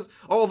problems because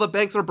all the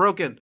banks are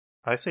broken.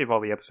 I save all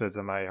the episodes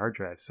on my hard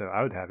drive, so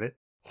I would have it.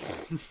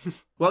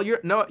 Well,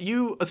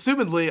 you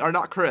assumedly are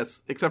not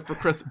Chris, except for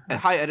Chris,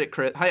 high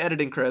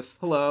editing Chris.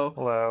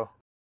 Hello.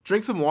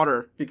 Drink some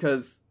water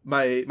because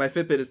my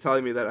Fitbit is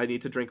telling me that I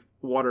need to drink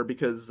water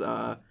because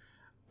I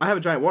have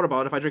a giant water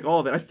bottle. And if I drink all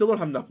of it, I still don't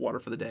have enough water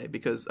for the day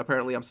because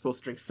apparently I'm supposed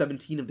to drink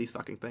 17 of these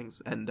fucking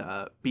things and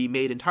be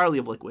made entirely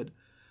of liquid.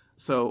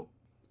 So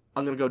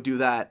I'm gonna go do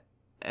that,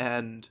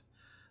 and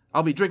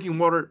I'll be drinking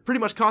water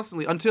pretty much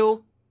constantly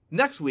until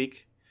next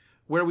week,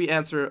 where we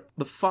answer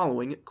the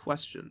following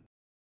question.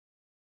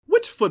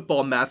 Which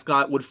football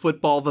mascot would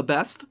football the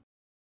best?